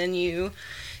children and then you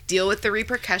deal with the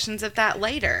repercussions of that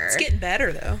later. it's getting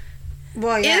better, though.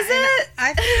 Well, yeah. Is it?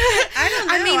 I don't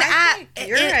know. I mean, I think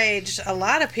your age, a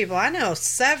lot of people, I know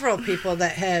several people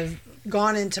that have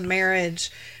gone into marriage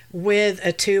with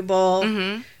a tubal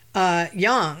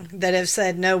young that have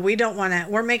said, no, we don't want to,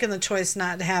 we're making the choice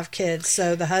not to have kids.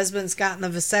 So the husband's gotten the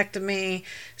vasectomy.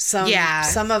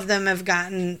 Some of them have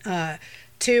gotten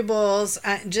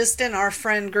tubals. Just in our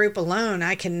friend group alone,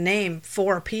 I can name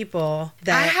 4 people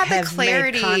that have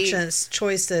made conscious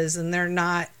choices, and they're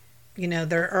not,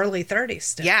 they're early 30s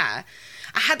still. Yeah.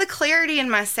 I had the clarity in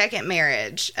my second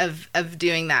marriage of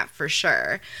doing that for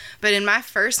sure. But in my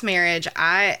first marriage,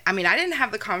 I didn't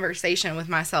have the conversation with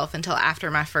myself until after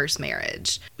my first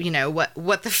marriage.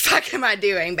 What the fuck am I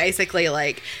doing? Basically,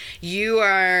 like, you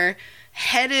are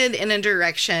headed in a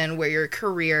direction where your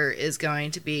career is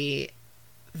going to be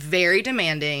very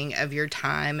demanding of your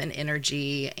time and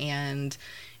energy and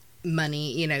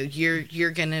money.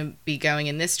 You're going to be going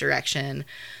in this direction,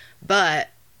 but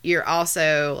you're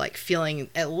also like feeling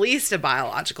at least a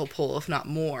biological pull, if not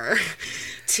more,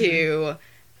 to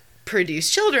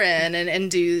produce children and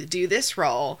do this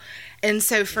role. And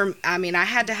so I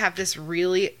had to have this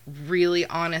really, really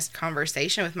honest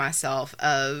conversation with myself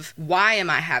of, why am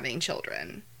I having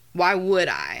children? Why would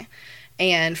I?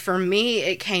 And for me,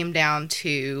 it came down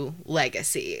to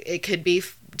legacy. It could be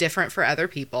different for other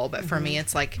people, but for me,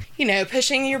 it's like,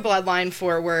 pushing your bloodline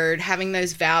forward, having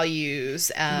those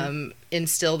values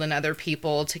instilled in other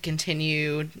people to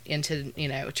continue into,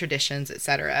 traditions,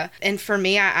 etc. And for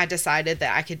me, I decided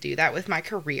that I could do that with my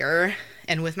career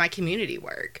and with my community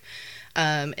work.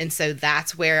 And so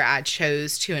that's where I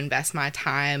chose to invest my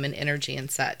time and energy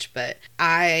and such. But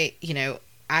I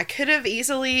could have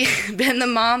easily been the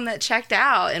mom that checked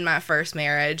out in my first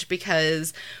marriage,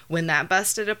 because when that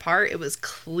busted apart, it was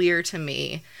clear to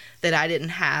me that I didn't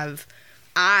have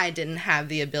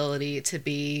the ability to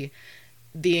be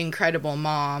the incredible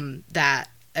mom that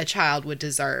a child would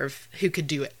deserve, who could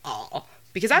do it all.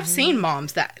 Because I've seen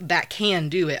moms that can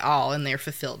do it all, and they're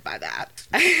fulfilled by that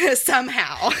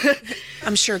somehow.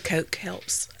 I'm sure Coke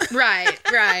helps. Right.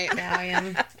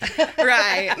 Valium.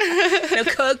 Right. No,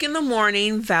 Coke in the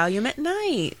morning, Valium at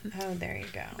night. Oh, there you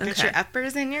go. Got your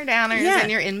uppers and your downers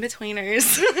and your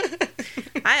in-betweeners.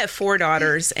 I have 4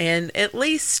 daughters, and at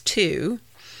least 2.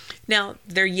 Now,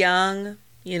 they're young.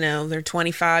 They're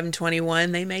 25 and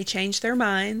 21. They may change their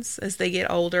minds as they get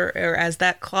older, or as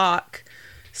that clock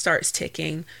starts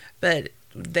ticking, but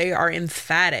they are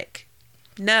emphatic.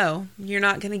 No, you're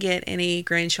not going to get any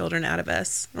grandchildren out of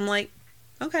us. I'm like,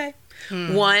 okay.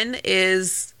 One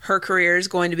is, her career is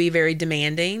going to be very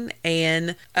demanding,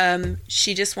 and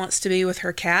she just wants to be with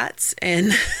her cats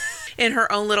and in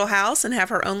her own little house and have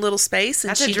her own little space. And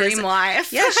That's a dream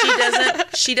life. Yeah,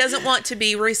 she doesn't want to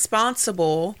be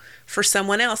responsible for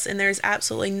someone else, and there's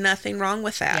absolutely nothing wrong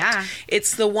with that. Yeah.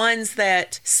 It's the ones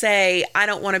that say, I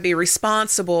don't want to be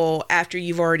responsible after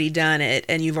you've already done it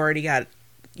and you've already got,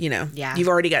 you've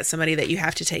already got somebody that you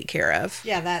have to take care of.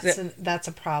 Yeah, that's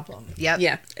a problem. Yep.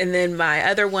 Yeah. And then my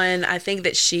other one, I think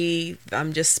that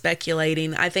I'm just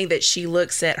speculating, I think that she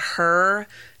looks at her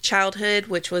childhood,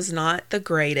 which was not the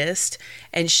greatest,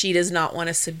 and she does not want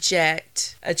to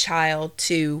subject a child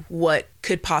to what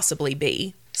could possibly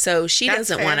be. So she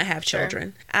doesn't want to have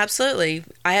children. Sure. Absolutely.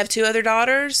 I have 2 other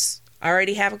daughters. I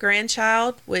already have a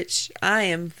grandchild, which I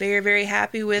am very, very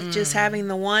happy with just having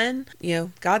the one.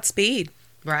 Godspeed.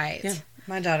 Right. Yeah.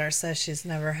 My daughter says she's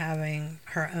never having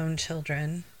her own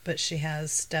children, but she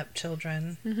has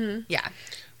stepchildren. Yeah.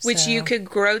 Which So- you could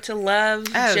grow to love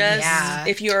Oh, just, yeah.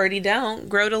 if you already don't,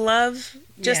 grow to love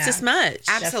just Yeah. as much.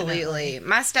 Absolutely.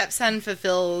 My stepson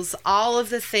fulfills all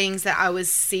of the things that I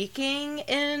was seeking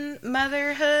in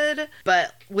motherhood,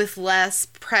 but with less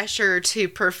pressure to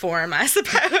perform, I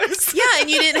suppose. Yeah, and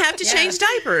you didn't have to Yeah. change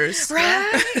diapers.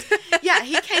 Right? Yeah,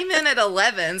 he came in at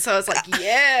 11, so I was like,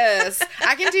 yes,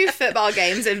 I can do football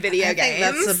games and video I think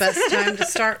games. that's the best time to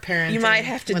start parenting. You might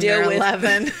have to when deal they're with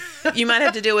 11. You might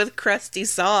have to deal with crusty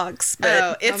socks, but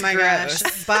Oh, it's oh my gross.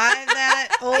 gosh. Buy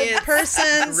that old It's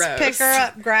person's gross. pick her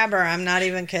up, grab her. I'm not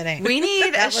even kidding. We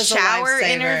need That a was a shower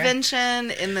lifesaver. intervention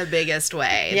in the biggest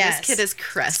way. Yes. This kid is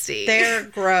crusty. They're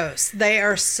gross. They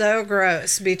are so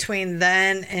gross between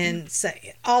then and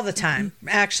all the time.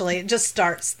 Actually, it just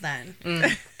starts then.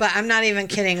 But I'm not even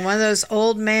kidding. One of those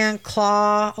old woman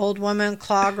claw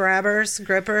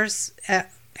grippers.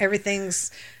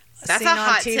 Everything's That's seen a on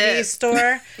hot TV tip.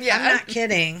 store. Yeah. I'm not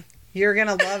kidding. You're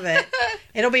gonna love it.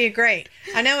 It'll be great.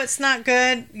 I know it's not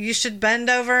good. You should bend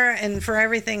over, and for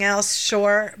everything else,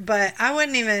 sure. But I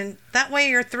wouldn't even. That way,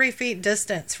 you're 3 feet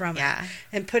distance from Yeah. it,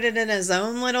 and put it in his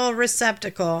own little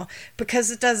receptacle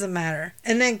because it doesn't matter.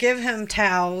 And then give him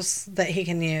towels that he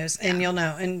can use, and you'll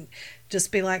know. And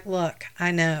just be like, "Look,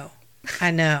 I know.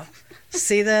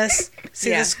 See this? See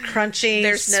Yeah. this crunchy?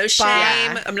 there's no spot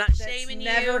shame. I'm not that's shaming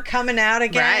never you. coming out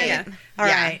again. Right. All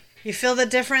Yeah. right. You feel the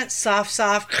difference?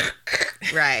 Soft.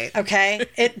 Right. Okay.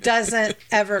 It doesn't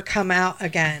ever come out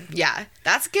again. Yeah,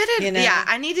 that's good. You know? Yeah,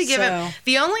 I need to give him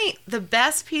So- the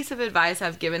best piece of advice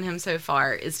I've given him so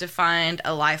far is to find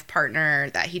a life partner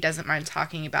that he doesn't mind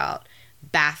talking about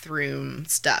bathroom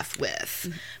stuff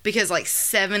with, because like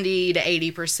 70 to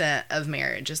 80% of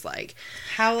marriage is like,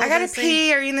 How old I gotta is he?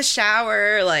 pee. Are you in the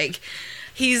shower? Like,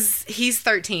 he's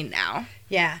 13 now.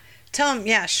 Yeah. Tell him,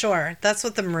 yeah, sure. That's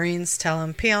what the Marines tell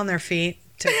him. Pee on their feet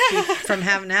to keep from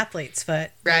having athlete's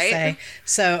foot, they Right. say.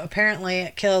 So apparently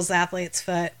it kills athlete's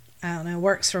foot. I don't know.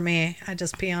 Works for me. I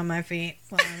just pee on my feet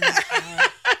while I'm in the shower.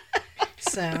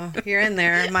 So you're in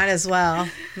there. Might as well.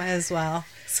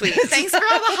 Sweet. Thanks for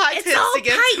all the hot It's tips all to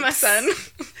give to my pipes. son.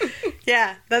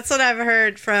 Yeah, that's what I've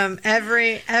heard from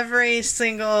every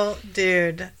single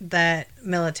dude, that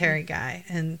military guy,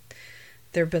 and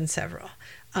there have been several,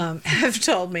 have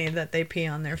told me that they pee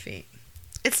on their feet.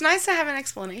 It's nice to have an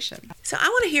explanation. So I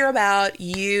want to hear about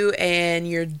you and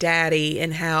your daddy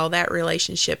and how that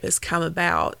relationship has come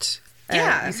about.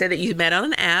 Yeah. You said that you met on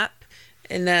an app.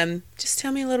 And just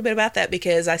tell me a little bit about that,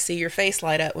 because I see your face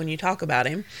light up when you talk about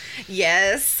him.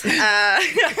 Yes,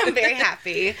 I'm very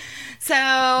happy.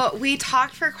 So we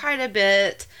talked for quite a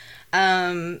bit.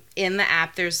 In the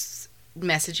app, there's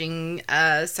messaging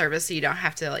service, so you don't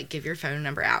have to like give your phone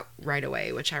number out right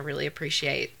away, which I really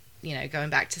appreciate. You know, going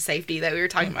back to safety that we were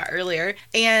talking about earlier.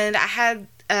 And I had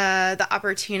the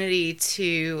opportunity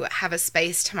to have a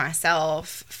space to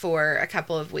myself for a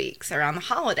couple of weeks around the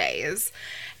holidays.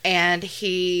 And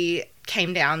he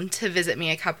came down to visit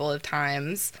me a couple of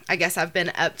times. I guess I've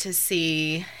been up to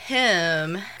see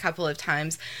him a couple of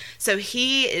times. So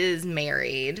he is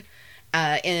married,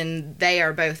 and they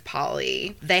are both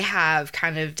poly. They have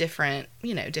kind of different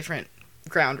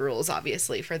ground rules,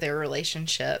 obviously, for their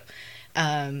relationship.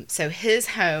 So his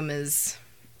home is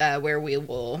where we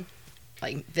will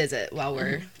like visit while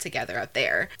we're together up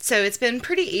there. So it's been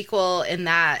pretty equal in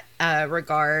that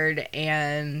regard,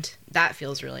 and that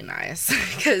feels really nice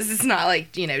because it's not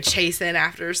like, chasing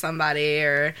after somebody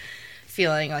or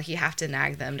feeling like you have to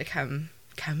nag them to come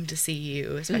to see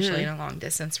you, especially in a long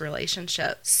distance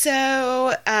relationship.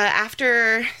 So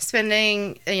after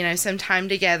spending some time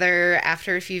together,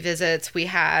 after a few visits, we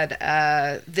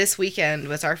had this weekend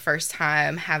was our first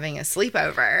time having a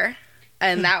sleepover.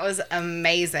 And that was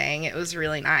amazing. It was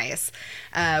really nice.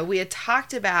 We had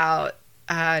talked about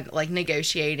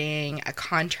negotiating a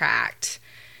contract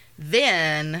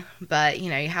then, but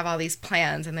you have all these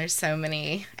plans and there's so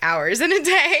many hours in a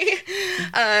day.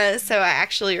 So I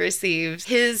actually received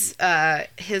his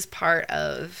part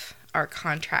of our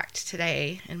contract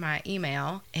today in my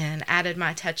email and added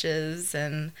my touches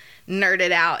and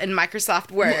nerded out in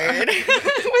Microsoft Word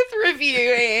with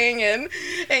reviewing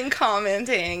and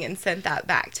commenting, and sent that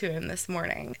back to him this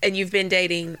morning. And you've been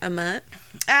dating a month?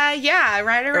 Yeah,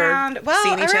 right around,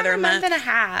 seen each around other a a month month? and a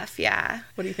half, yeah.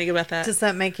 What do you think about that? Does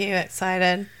that make you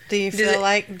excited? Do you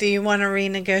feel do you want to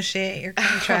renegotiate your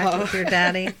contract with your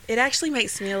daddy? It actually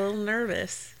makes me a little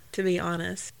nervous. to be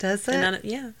honest. Does it? And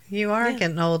yeah. You are Yeah.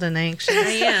 getting old and anxious. I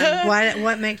am.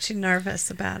 What makes you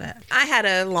nervous about it? I had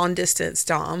a long distance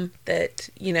Dom that,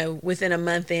 within a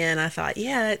month in, I thought,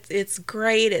 yeah, it's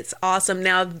great. It's awesome.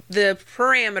 Now, the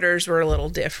parameters were a little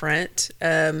different.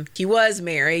 He was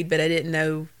married, but I didn't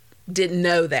know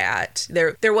that.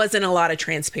 There wasn't a lot of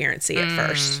transparency at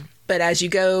first. But as you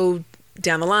go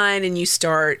down the line and you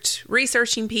start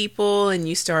researching people and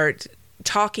you start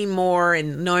talking more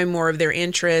and knowing more of their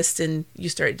interests and you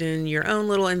start doing your own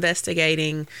little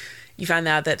investigating, you find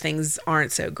out that things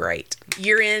aren't so great.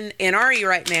 You're in NRE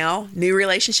right now, new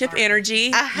relationship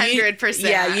energy. 100%.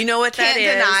 Yeah, you know what that is.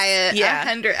 Can't deny it. Yeah.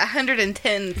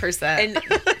 110%. And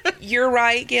you're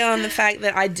right, Gail, on the fact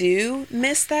that I do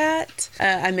miss that.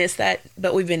 I miss that,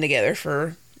 but we've been together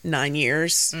for 9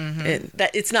 years. And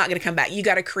that it's not going to come back. You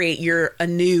got to create a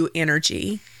new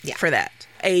energy for that.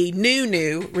 A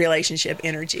new relationship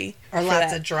energy. Or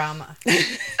lots of drama. My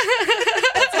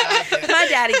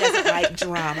daddy doesn't like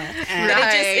drama.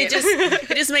 But it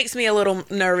just makes me a little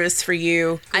nervous for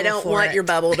you. I don't want your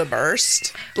bubble to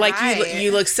burst. Like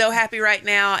you look so happy right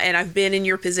now, and I've been in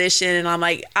your position, and I'm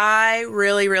like, I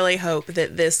really, really hope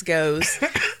that this goes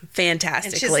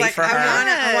fantastically for her.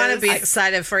 I want to be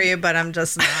excited for you, but I'm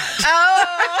just not.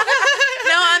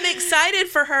 No, I'm excited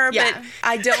for her, but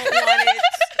I don't want it.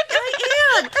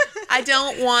 I am. I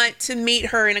don't want to meet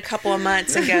her in a couple of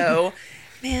months and go,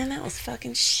 man, that was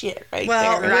fucking shit right there.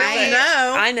 Well,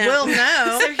 I know. We'll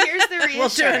know. So here's the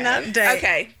reassurance. We'll do an update.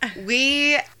 Okay.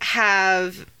 We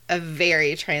have a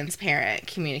very transparent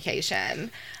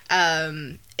communication.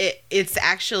 It's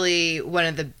actually one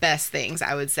of the best things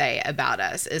I would say about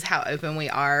us is how open we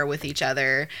are with each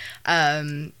other.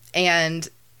 And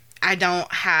I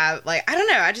don't have, I don't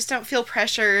know, I just don't feel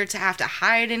pressure to have to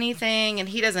hide anything, and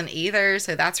he doesn't either,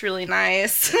 so that's really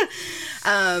nice.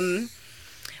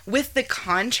 With the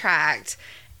contract,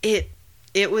 it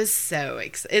was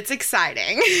it's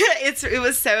exciting. It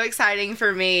was so exciting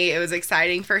for me. It was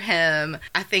exciting for him.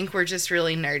 I think we're just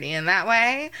really nerdy in that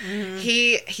way.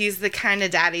 He's the kind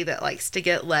of daddy that likes to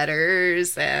get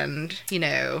letters and,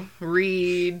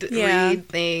 read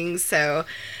things. So,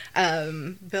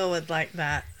 Bill would like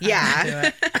that.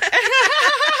 Yeah.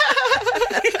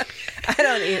 I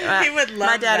don't either. He would love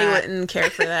My daddy that. wouldn't care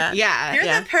for that. Yeah. You're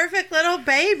the perfect little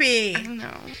baby.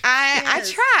 No. I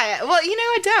try. Well,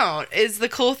 I don't. Is the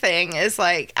cool thing is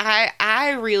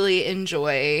I really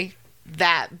enjoy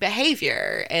that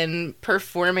behavior and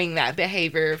performing that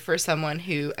behavior for someone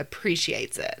who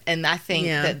appreciates it. And I think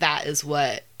that is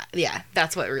what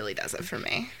that's what really does it for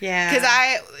me. Yeah. Because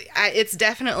I it's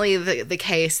definitely the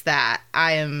case that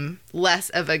I am less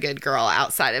of a good girl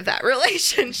outside of that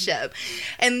relationship.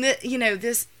 And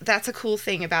that's a cool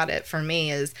thing about it for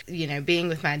me is, being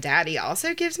with my daddy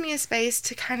also gives me a space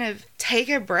to kind of take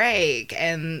a break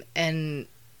and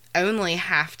only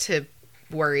have to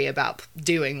worry about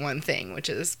doing one thing, which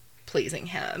is pleasing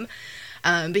him.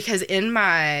 Because in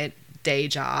my day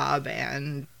job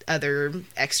and other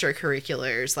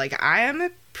extracurriculars, I am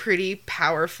a pretty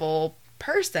powerful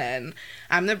person.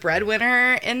 I'm the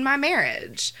breadwinner in my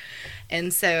marriage.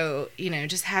 And so,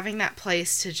 just having that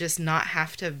place to just not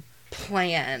have to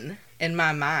plan in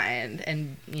my mind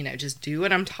and, just do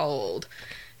what I'm told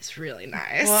is really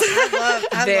nice. Well,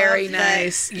 I Very love that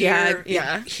nice. Yeah.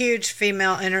 your huge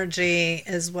female energy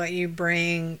is what you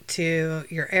bring to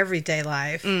your everyday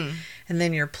life. And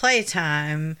then your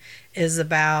playtime is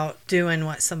about doing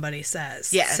what somebody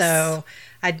says. Yes. So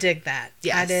I dig that.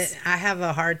 Yes. I have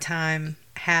a hard time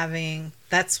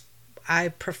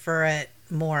I prefer it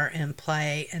more in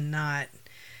play and not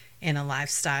in a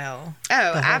lifestyle.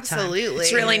 Oh, the whole absolutely. time.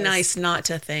 It's really nice not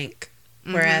to think.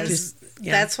 Whereas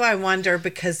that's why I wonder,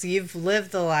 because you've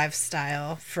lived the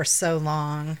lifestyle for so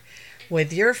long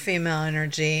with your female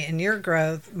energy and your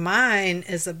growth. Mine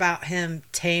is about him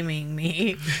taming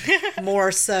me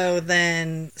more so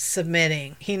than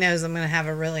submitting. He knows I'm going to have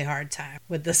a really hard time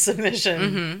with the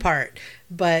submission part.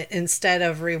 But instead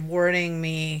of rewarding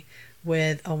me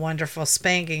with a wonderful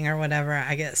spanking or whatever,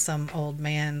 I get some old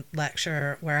man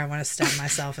lecture where I want to stab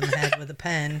myself in the head with a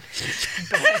pen.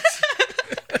 But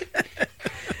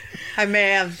I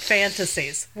may have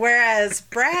fantasies. Whereas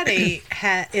Bratty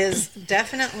is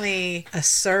definitely a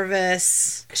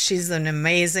service. She's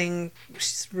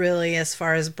she's really, as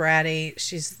far as Bratty,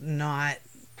 she's not.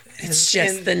 It's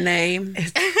just the name.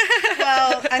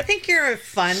 Well, I think you're a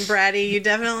fun Bratty. You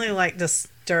definitely like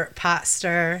to pot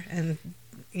stir and,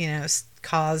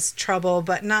 cause trouble,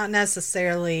 but not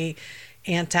necessarily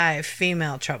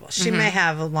anti-female trouble. She may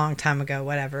have a long time ago,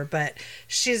 whatever, but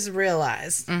she's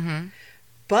realized.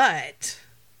 But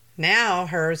now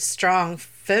her strong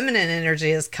feminine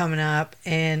energy is coming up.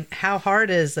 And how hard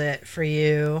is it for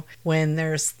you when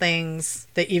there's things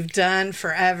that you've done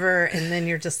forever and then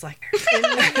you're just like, and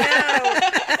you know,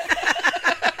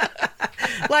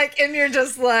 like, and you're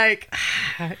just like,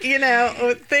 you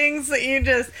know, things that you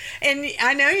just, and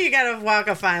I know you got to walk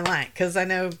a fine line, because I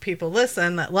know people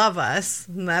listen that love us,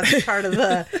 and that's part of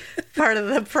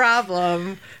the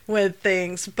problem with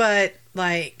things. But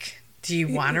like, do you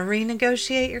want to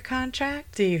renegotiate your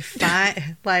contract? Do you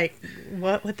find, like,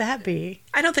 what would that be?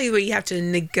 I don't think we have to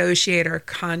negotiate our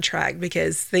contract,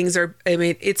 because things are, I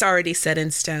mean, it's already set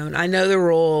in stone. I know the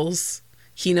rules.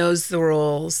 He knows the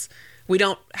rules. We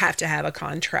don't have to have a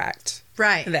contract.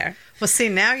 Right. There. Well, see,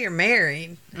 now you're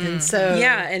married. And so.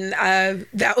 Yeah. And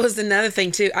that was another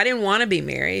thing, too. I didn't want to be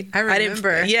married. I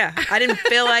remember. I didn't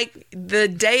feel like the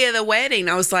day of the wedding,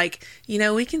 I was like, you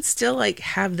know, we can still like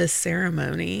have this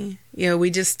ceremony. You know, we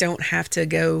just don't have to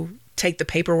go take the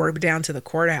paperwork down to the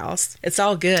courthouse. It's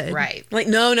all good. Right. Like,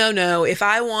 no. If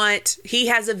I want, he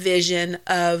has a vision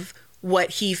of what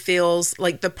he feels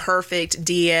like the perfect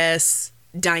DS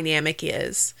dynamic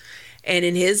is. And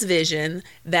in his vision,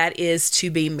 that is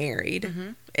to be married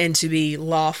and to be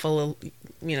lawfully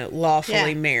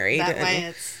married. That way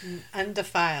it's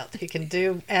undefiled. He can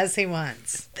do as he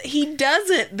wants. He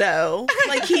doesn't, though.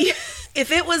 Like,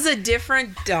 if it was a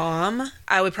different Dom,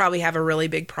 I would probably have a really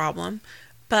big problem.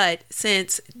 But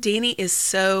since Danny is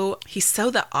he's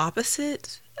so the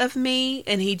opposite of me,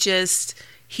 and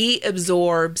he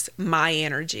absorbs my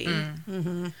energy.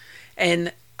 Mm-hmm.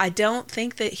 And I don't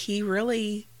think that he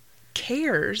really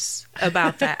cares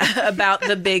about that, about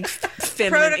the big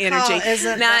feminine Protocol energy.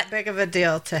 isn't that big of a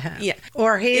deal to him. Yeah.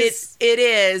 Or he's... It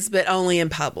is, but only in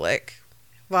public.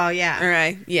 Well, yeah. All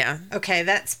right. Yeah. Okay,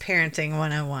 that's parenting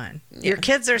 101. Yeah. Your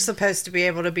kids are supposed to be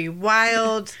able to be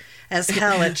wild as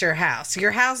hell at your house.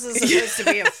 Your house is supposed to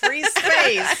be a free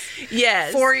space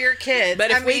yes. for your kids.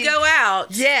 But if we go out...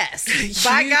 Yes.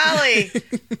 By golly.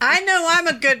 I know I'm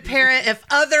a good parent if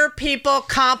other people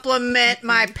compliment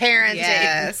my parenting.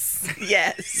 Yes.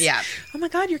 Yes. Yeah. Oh my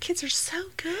God, your kids are so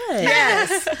good.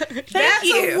 Yes. That's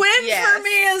you. a win Yes. for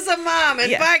me as a mom.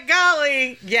 And by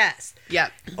golly, yes.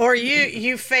 Yep. Or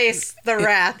you face the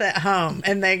wrath at home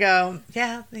and they go,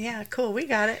 yeah, cool, we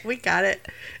got it.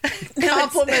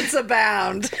 Compliments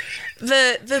abound.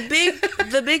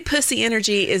 The big pussy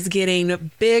energy is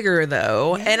getting bigger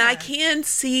though, and I can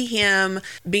see him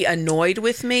be annoyed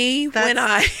with me when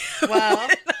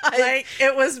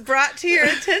it was brought to your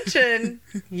attention.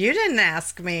 You didn't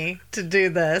ask me to do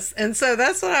this, and so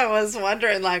that's what I was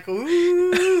wondering. Like,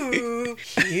 ooh,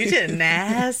 you didn't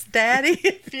ask Daddy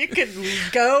if you could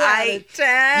go out of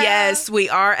town. Yes, we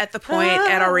are at the point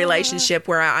at our relationship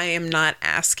where I am not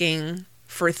asking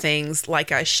for things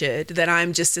like I should, that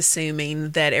I'm just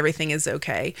assuming that everything is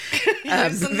okay.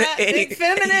 Using that big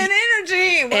feminine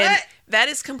energy. What? And that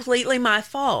is completely my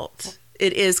fault.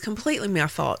 It is completely my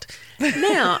fault.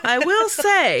 Now, I will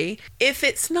say, if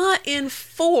it's not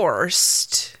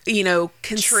enforced,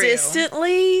 consistently,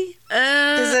 is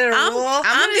it a rule?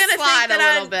 I'm gonna slide a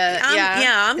little bit.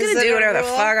 I'm going to do whatever the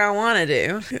fuck I want to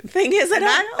do. Thing is that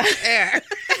I don't care.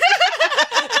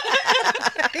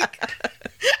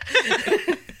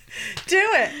 Do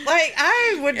it. Like,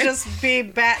 I would just be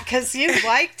back because you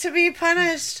like to be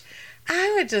punished.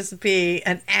 I would just be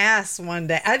an ass one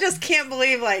day. I just can't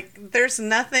believe, like, there's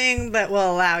nothing that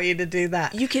will allow you to do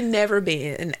that. You can never be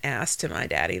an ass to my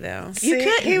daddy, though. See, you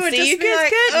couldn't. He would just be like,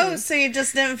 couldn't. oh, so you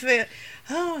just didn't feel...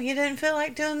 Oh, you didn't feel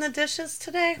like doing the dishes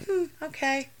today?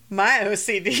 Okay. My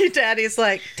OCD daddy's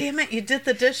like, damn it, you did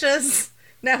the dishes?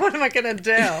 Now what am I going to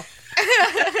do?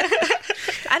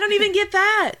 I don't even get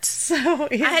that. So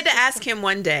I had to ask him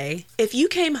one day, if you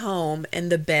came home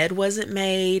and the bed wasn't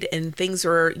made and things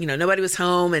were, nobody was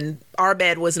home and our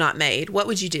bed was not made, what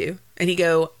would you do? And he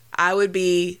go, I would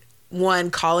be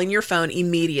one, calling your phone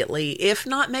immediately, if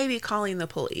not maybe calling the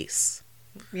police.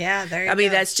 Yeah, there you go. I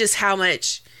mean, that's just how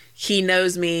much he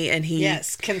knows me, and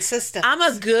yes, consistent. I'm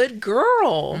a good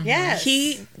girl. Yes.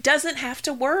 He doesn't have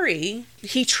to worry.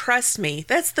 He trusts me.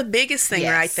 That's the biggest thing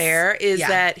right there, is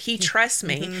that he trusts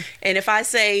me. Mm-hmm. And if I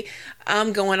say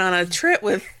I'm going on a trip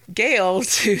with Gail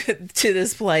to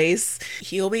this place,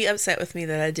 he'll be upset with me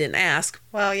that I didn't ask.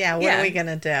 Well, yeah, what are we going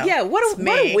to do? Yeah, what are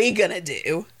we going to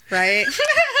do? Right?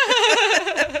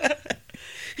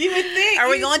 You would think. Are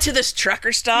we going to this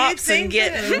trucker stops and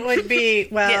get it would be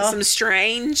get some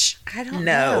strange? I don't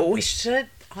know. We should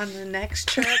on the next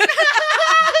trip.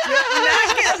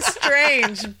 Not get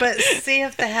strange, but see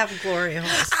if they have glory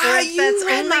holes. Or if that's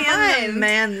only in the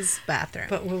men's bathroom.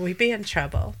 But will we be in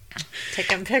trouble?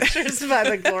 Taking pictures by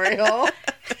the glory hole.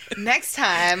 Next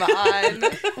time on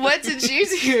What Did You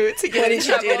Do to Get What in did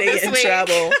you Trouble do to This get in Week?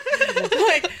 trouble?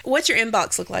 Like, what's your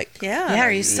inbox look like? Yeah. Yeah,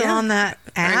 are you still on that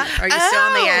app? Are you still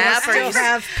on the app? Still Or you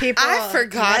have people I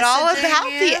forgot all messaging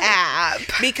about you? the app.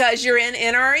 because you're in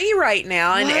NRE right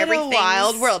now and What everything. a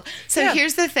wild world. So Yeah.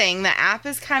 here's the thing. The app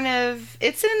is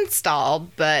it's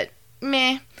installed, but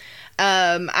meh.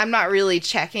 I'm not really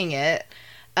checking it.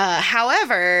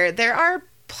 However, there are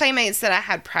playmates that I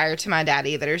had prior to my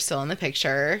daddy that are still in the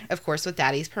picture, of course, with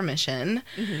daddy's permission.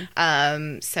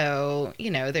 So,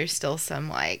 there's still some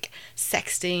like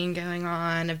sexting going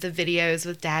on of the videos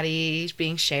with daddy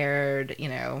being shared,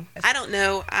 I don't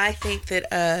know. I think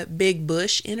that Big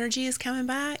Bush energy is coming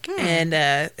back. And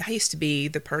I used to be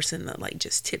the person that like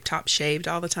just tip top shaved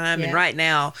all the time. And Yeah. right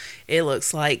now it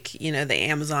looks like, the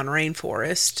Amazon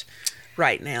rainforest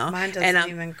right now. Mine doesn't and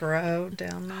even grow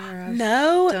down there. I've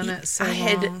No, done it so I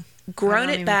had long. grown I don't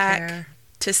it even back care.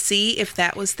 to see if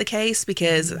that was the case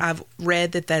because I've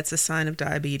read that that's a sign of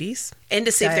diabetes and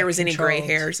to see if there was any gray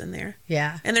Diet-controlled. hairs in there.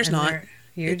 Yeah. And there's not.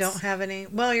 You It's- don't have any.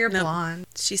 Well, you're No. blonde.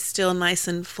 She's still nice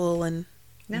and full and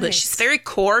but Nice. she's very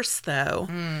coarse though.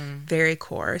 Very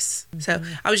coarse. So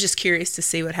I was just curious to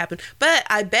see what happened. But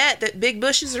I bet that big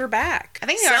bushes are back. I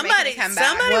think they are making a comeback.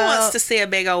 Somebody Well- wants to see a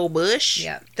big old bush.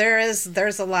 Yeah. There's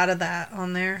a lot of that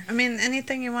on there. I mean,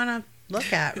 anything you want to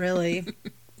look at, really.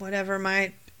 Whatever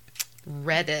might.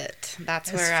 Reddit. That's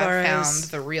As where far I found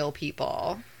as- the real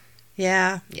people.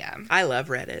 Yeah. Yeah. I love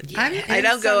Reddit. I'm I in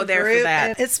don't go some there for group, that.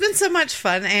 and It's been so much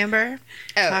fun, Amber.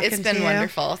 Oh, talking it's to been you.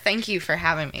 wonderful. Thank you for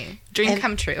having me. Dream And-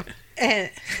 come true. And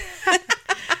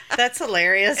that's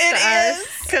hilarious to It us. is.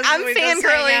 'cause I'm we just hang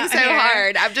fangirling out so here.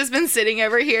 hard. I've just been sitting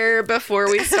over here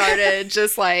before we started,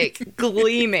 just like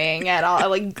gleaming at all,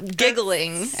 like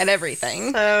giggling at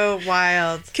everything. So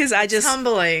wild. Because I just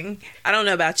Humbling. I don't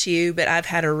know about you, but I've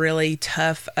had a really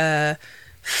tough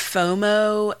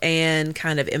FOMO and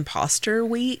kind of imposter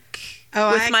week with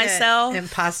I get myself.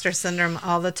 imposter syndrome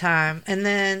all the time. And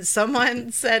then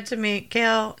someone said to me,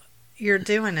 Gail, you're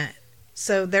doing it.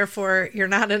 So therefore, you're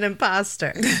not an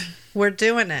imposter. We're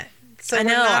doing it. So I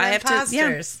know, we're not I have to- yeah.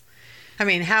 imposters. I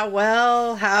mean, how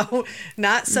well, how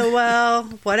not so well,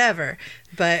 whatever.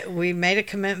 But we made a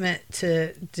commitment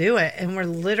to do it. And we're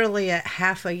literally at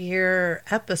half a year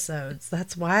episodes.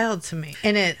 That's wild to me.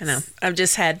 And it's, I know. I've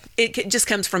just had it just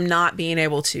comes from not being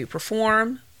able to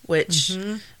perform, which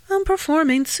I'm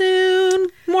performing soon.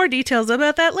 More details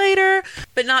about that later.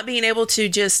 But not being able to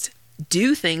just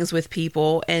do things with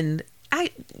people. And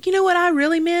you know what I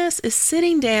really miss is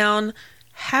sitting down,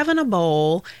 having a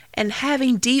bowl, and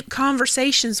having deep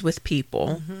conversations with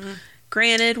people.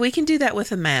 Granted, we can do that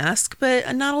with a mask,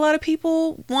 but not a lot of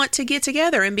people want to get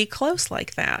together and be close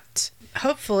like that.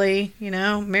 hopefully,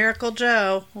 Miracle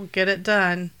Joe will get it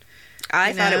done.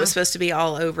 I thought it know? was supposed to be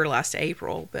all over last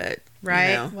April, but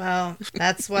Right. Well,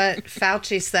 that's what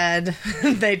Fauci said.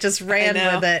 They just ran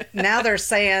know. with it. Now they're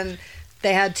saying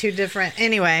they had two different.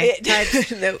 Anyway.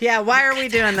 No. Yeah. Why are we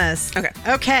doing this? Okay.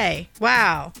 Okay.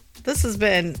 Wow. This is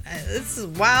a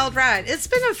wild ride. It's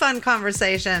been a fun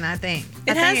conversation, I think.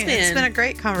 It has been. It's been a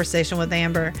great conversation with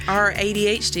Amber. Our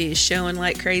ADHD is showing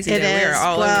like crazy. It though. is. We're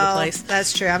all over the Well, place.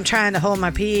 That's true. I'm trying to hold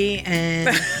my pee and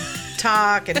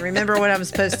talk and remember what I'm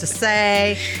supposed to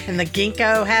say. And the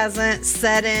ginkgo hasn't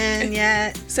set in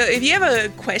yet. So if you have a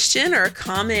question or a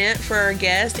comment for our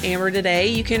guest, Amber, today,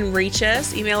 you can reach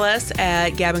us, email us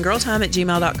at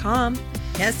gabandgirltime@gmail.com.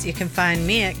 Yes, you can find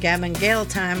me at Gavin Gale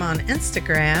Time on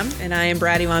Instagram. And I am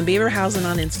Braddy Von Beaverhausen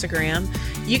on Instagram.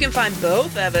 You can find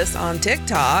both of us on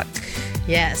TikTok.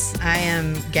 Yes, I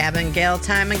am Gavin Gale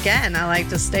Time again. I like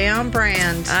to stay on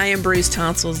brand. I am bruised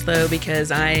tonsils, though, because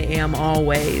I am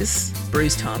always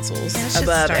bruised tonsils I should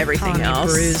above start everything calling you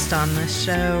else. Bruised on this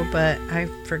show, but I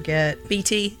forget.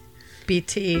 BT.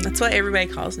 BT. That's what everybody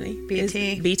calls me.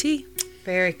 BT. Is BT.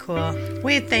 Very cool.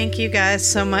 We thank you guys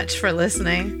so much for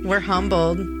listening. We're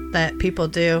humbled that people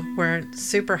do. We're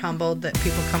super humbled that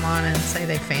people come on and say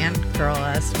they fangirl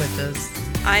us, which is,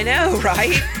 I know,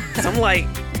 right? So I'm like,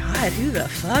 God, who the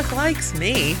fuck likes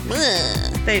me?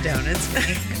 they don't. It's me.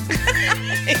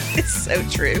 It's so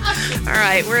true. All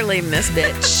right, we're leaving this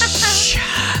bitch.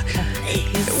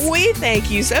 We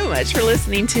thank you so much for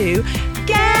listening to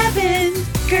Gavin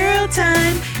Girl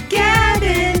Time.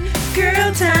 Gavin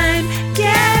Girl Time.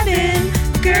 Gavin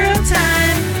Girl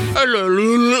Time.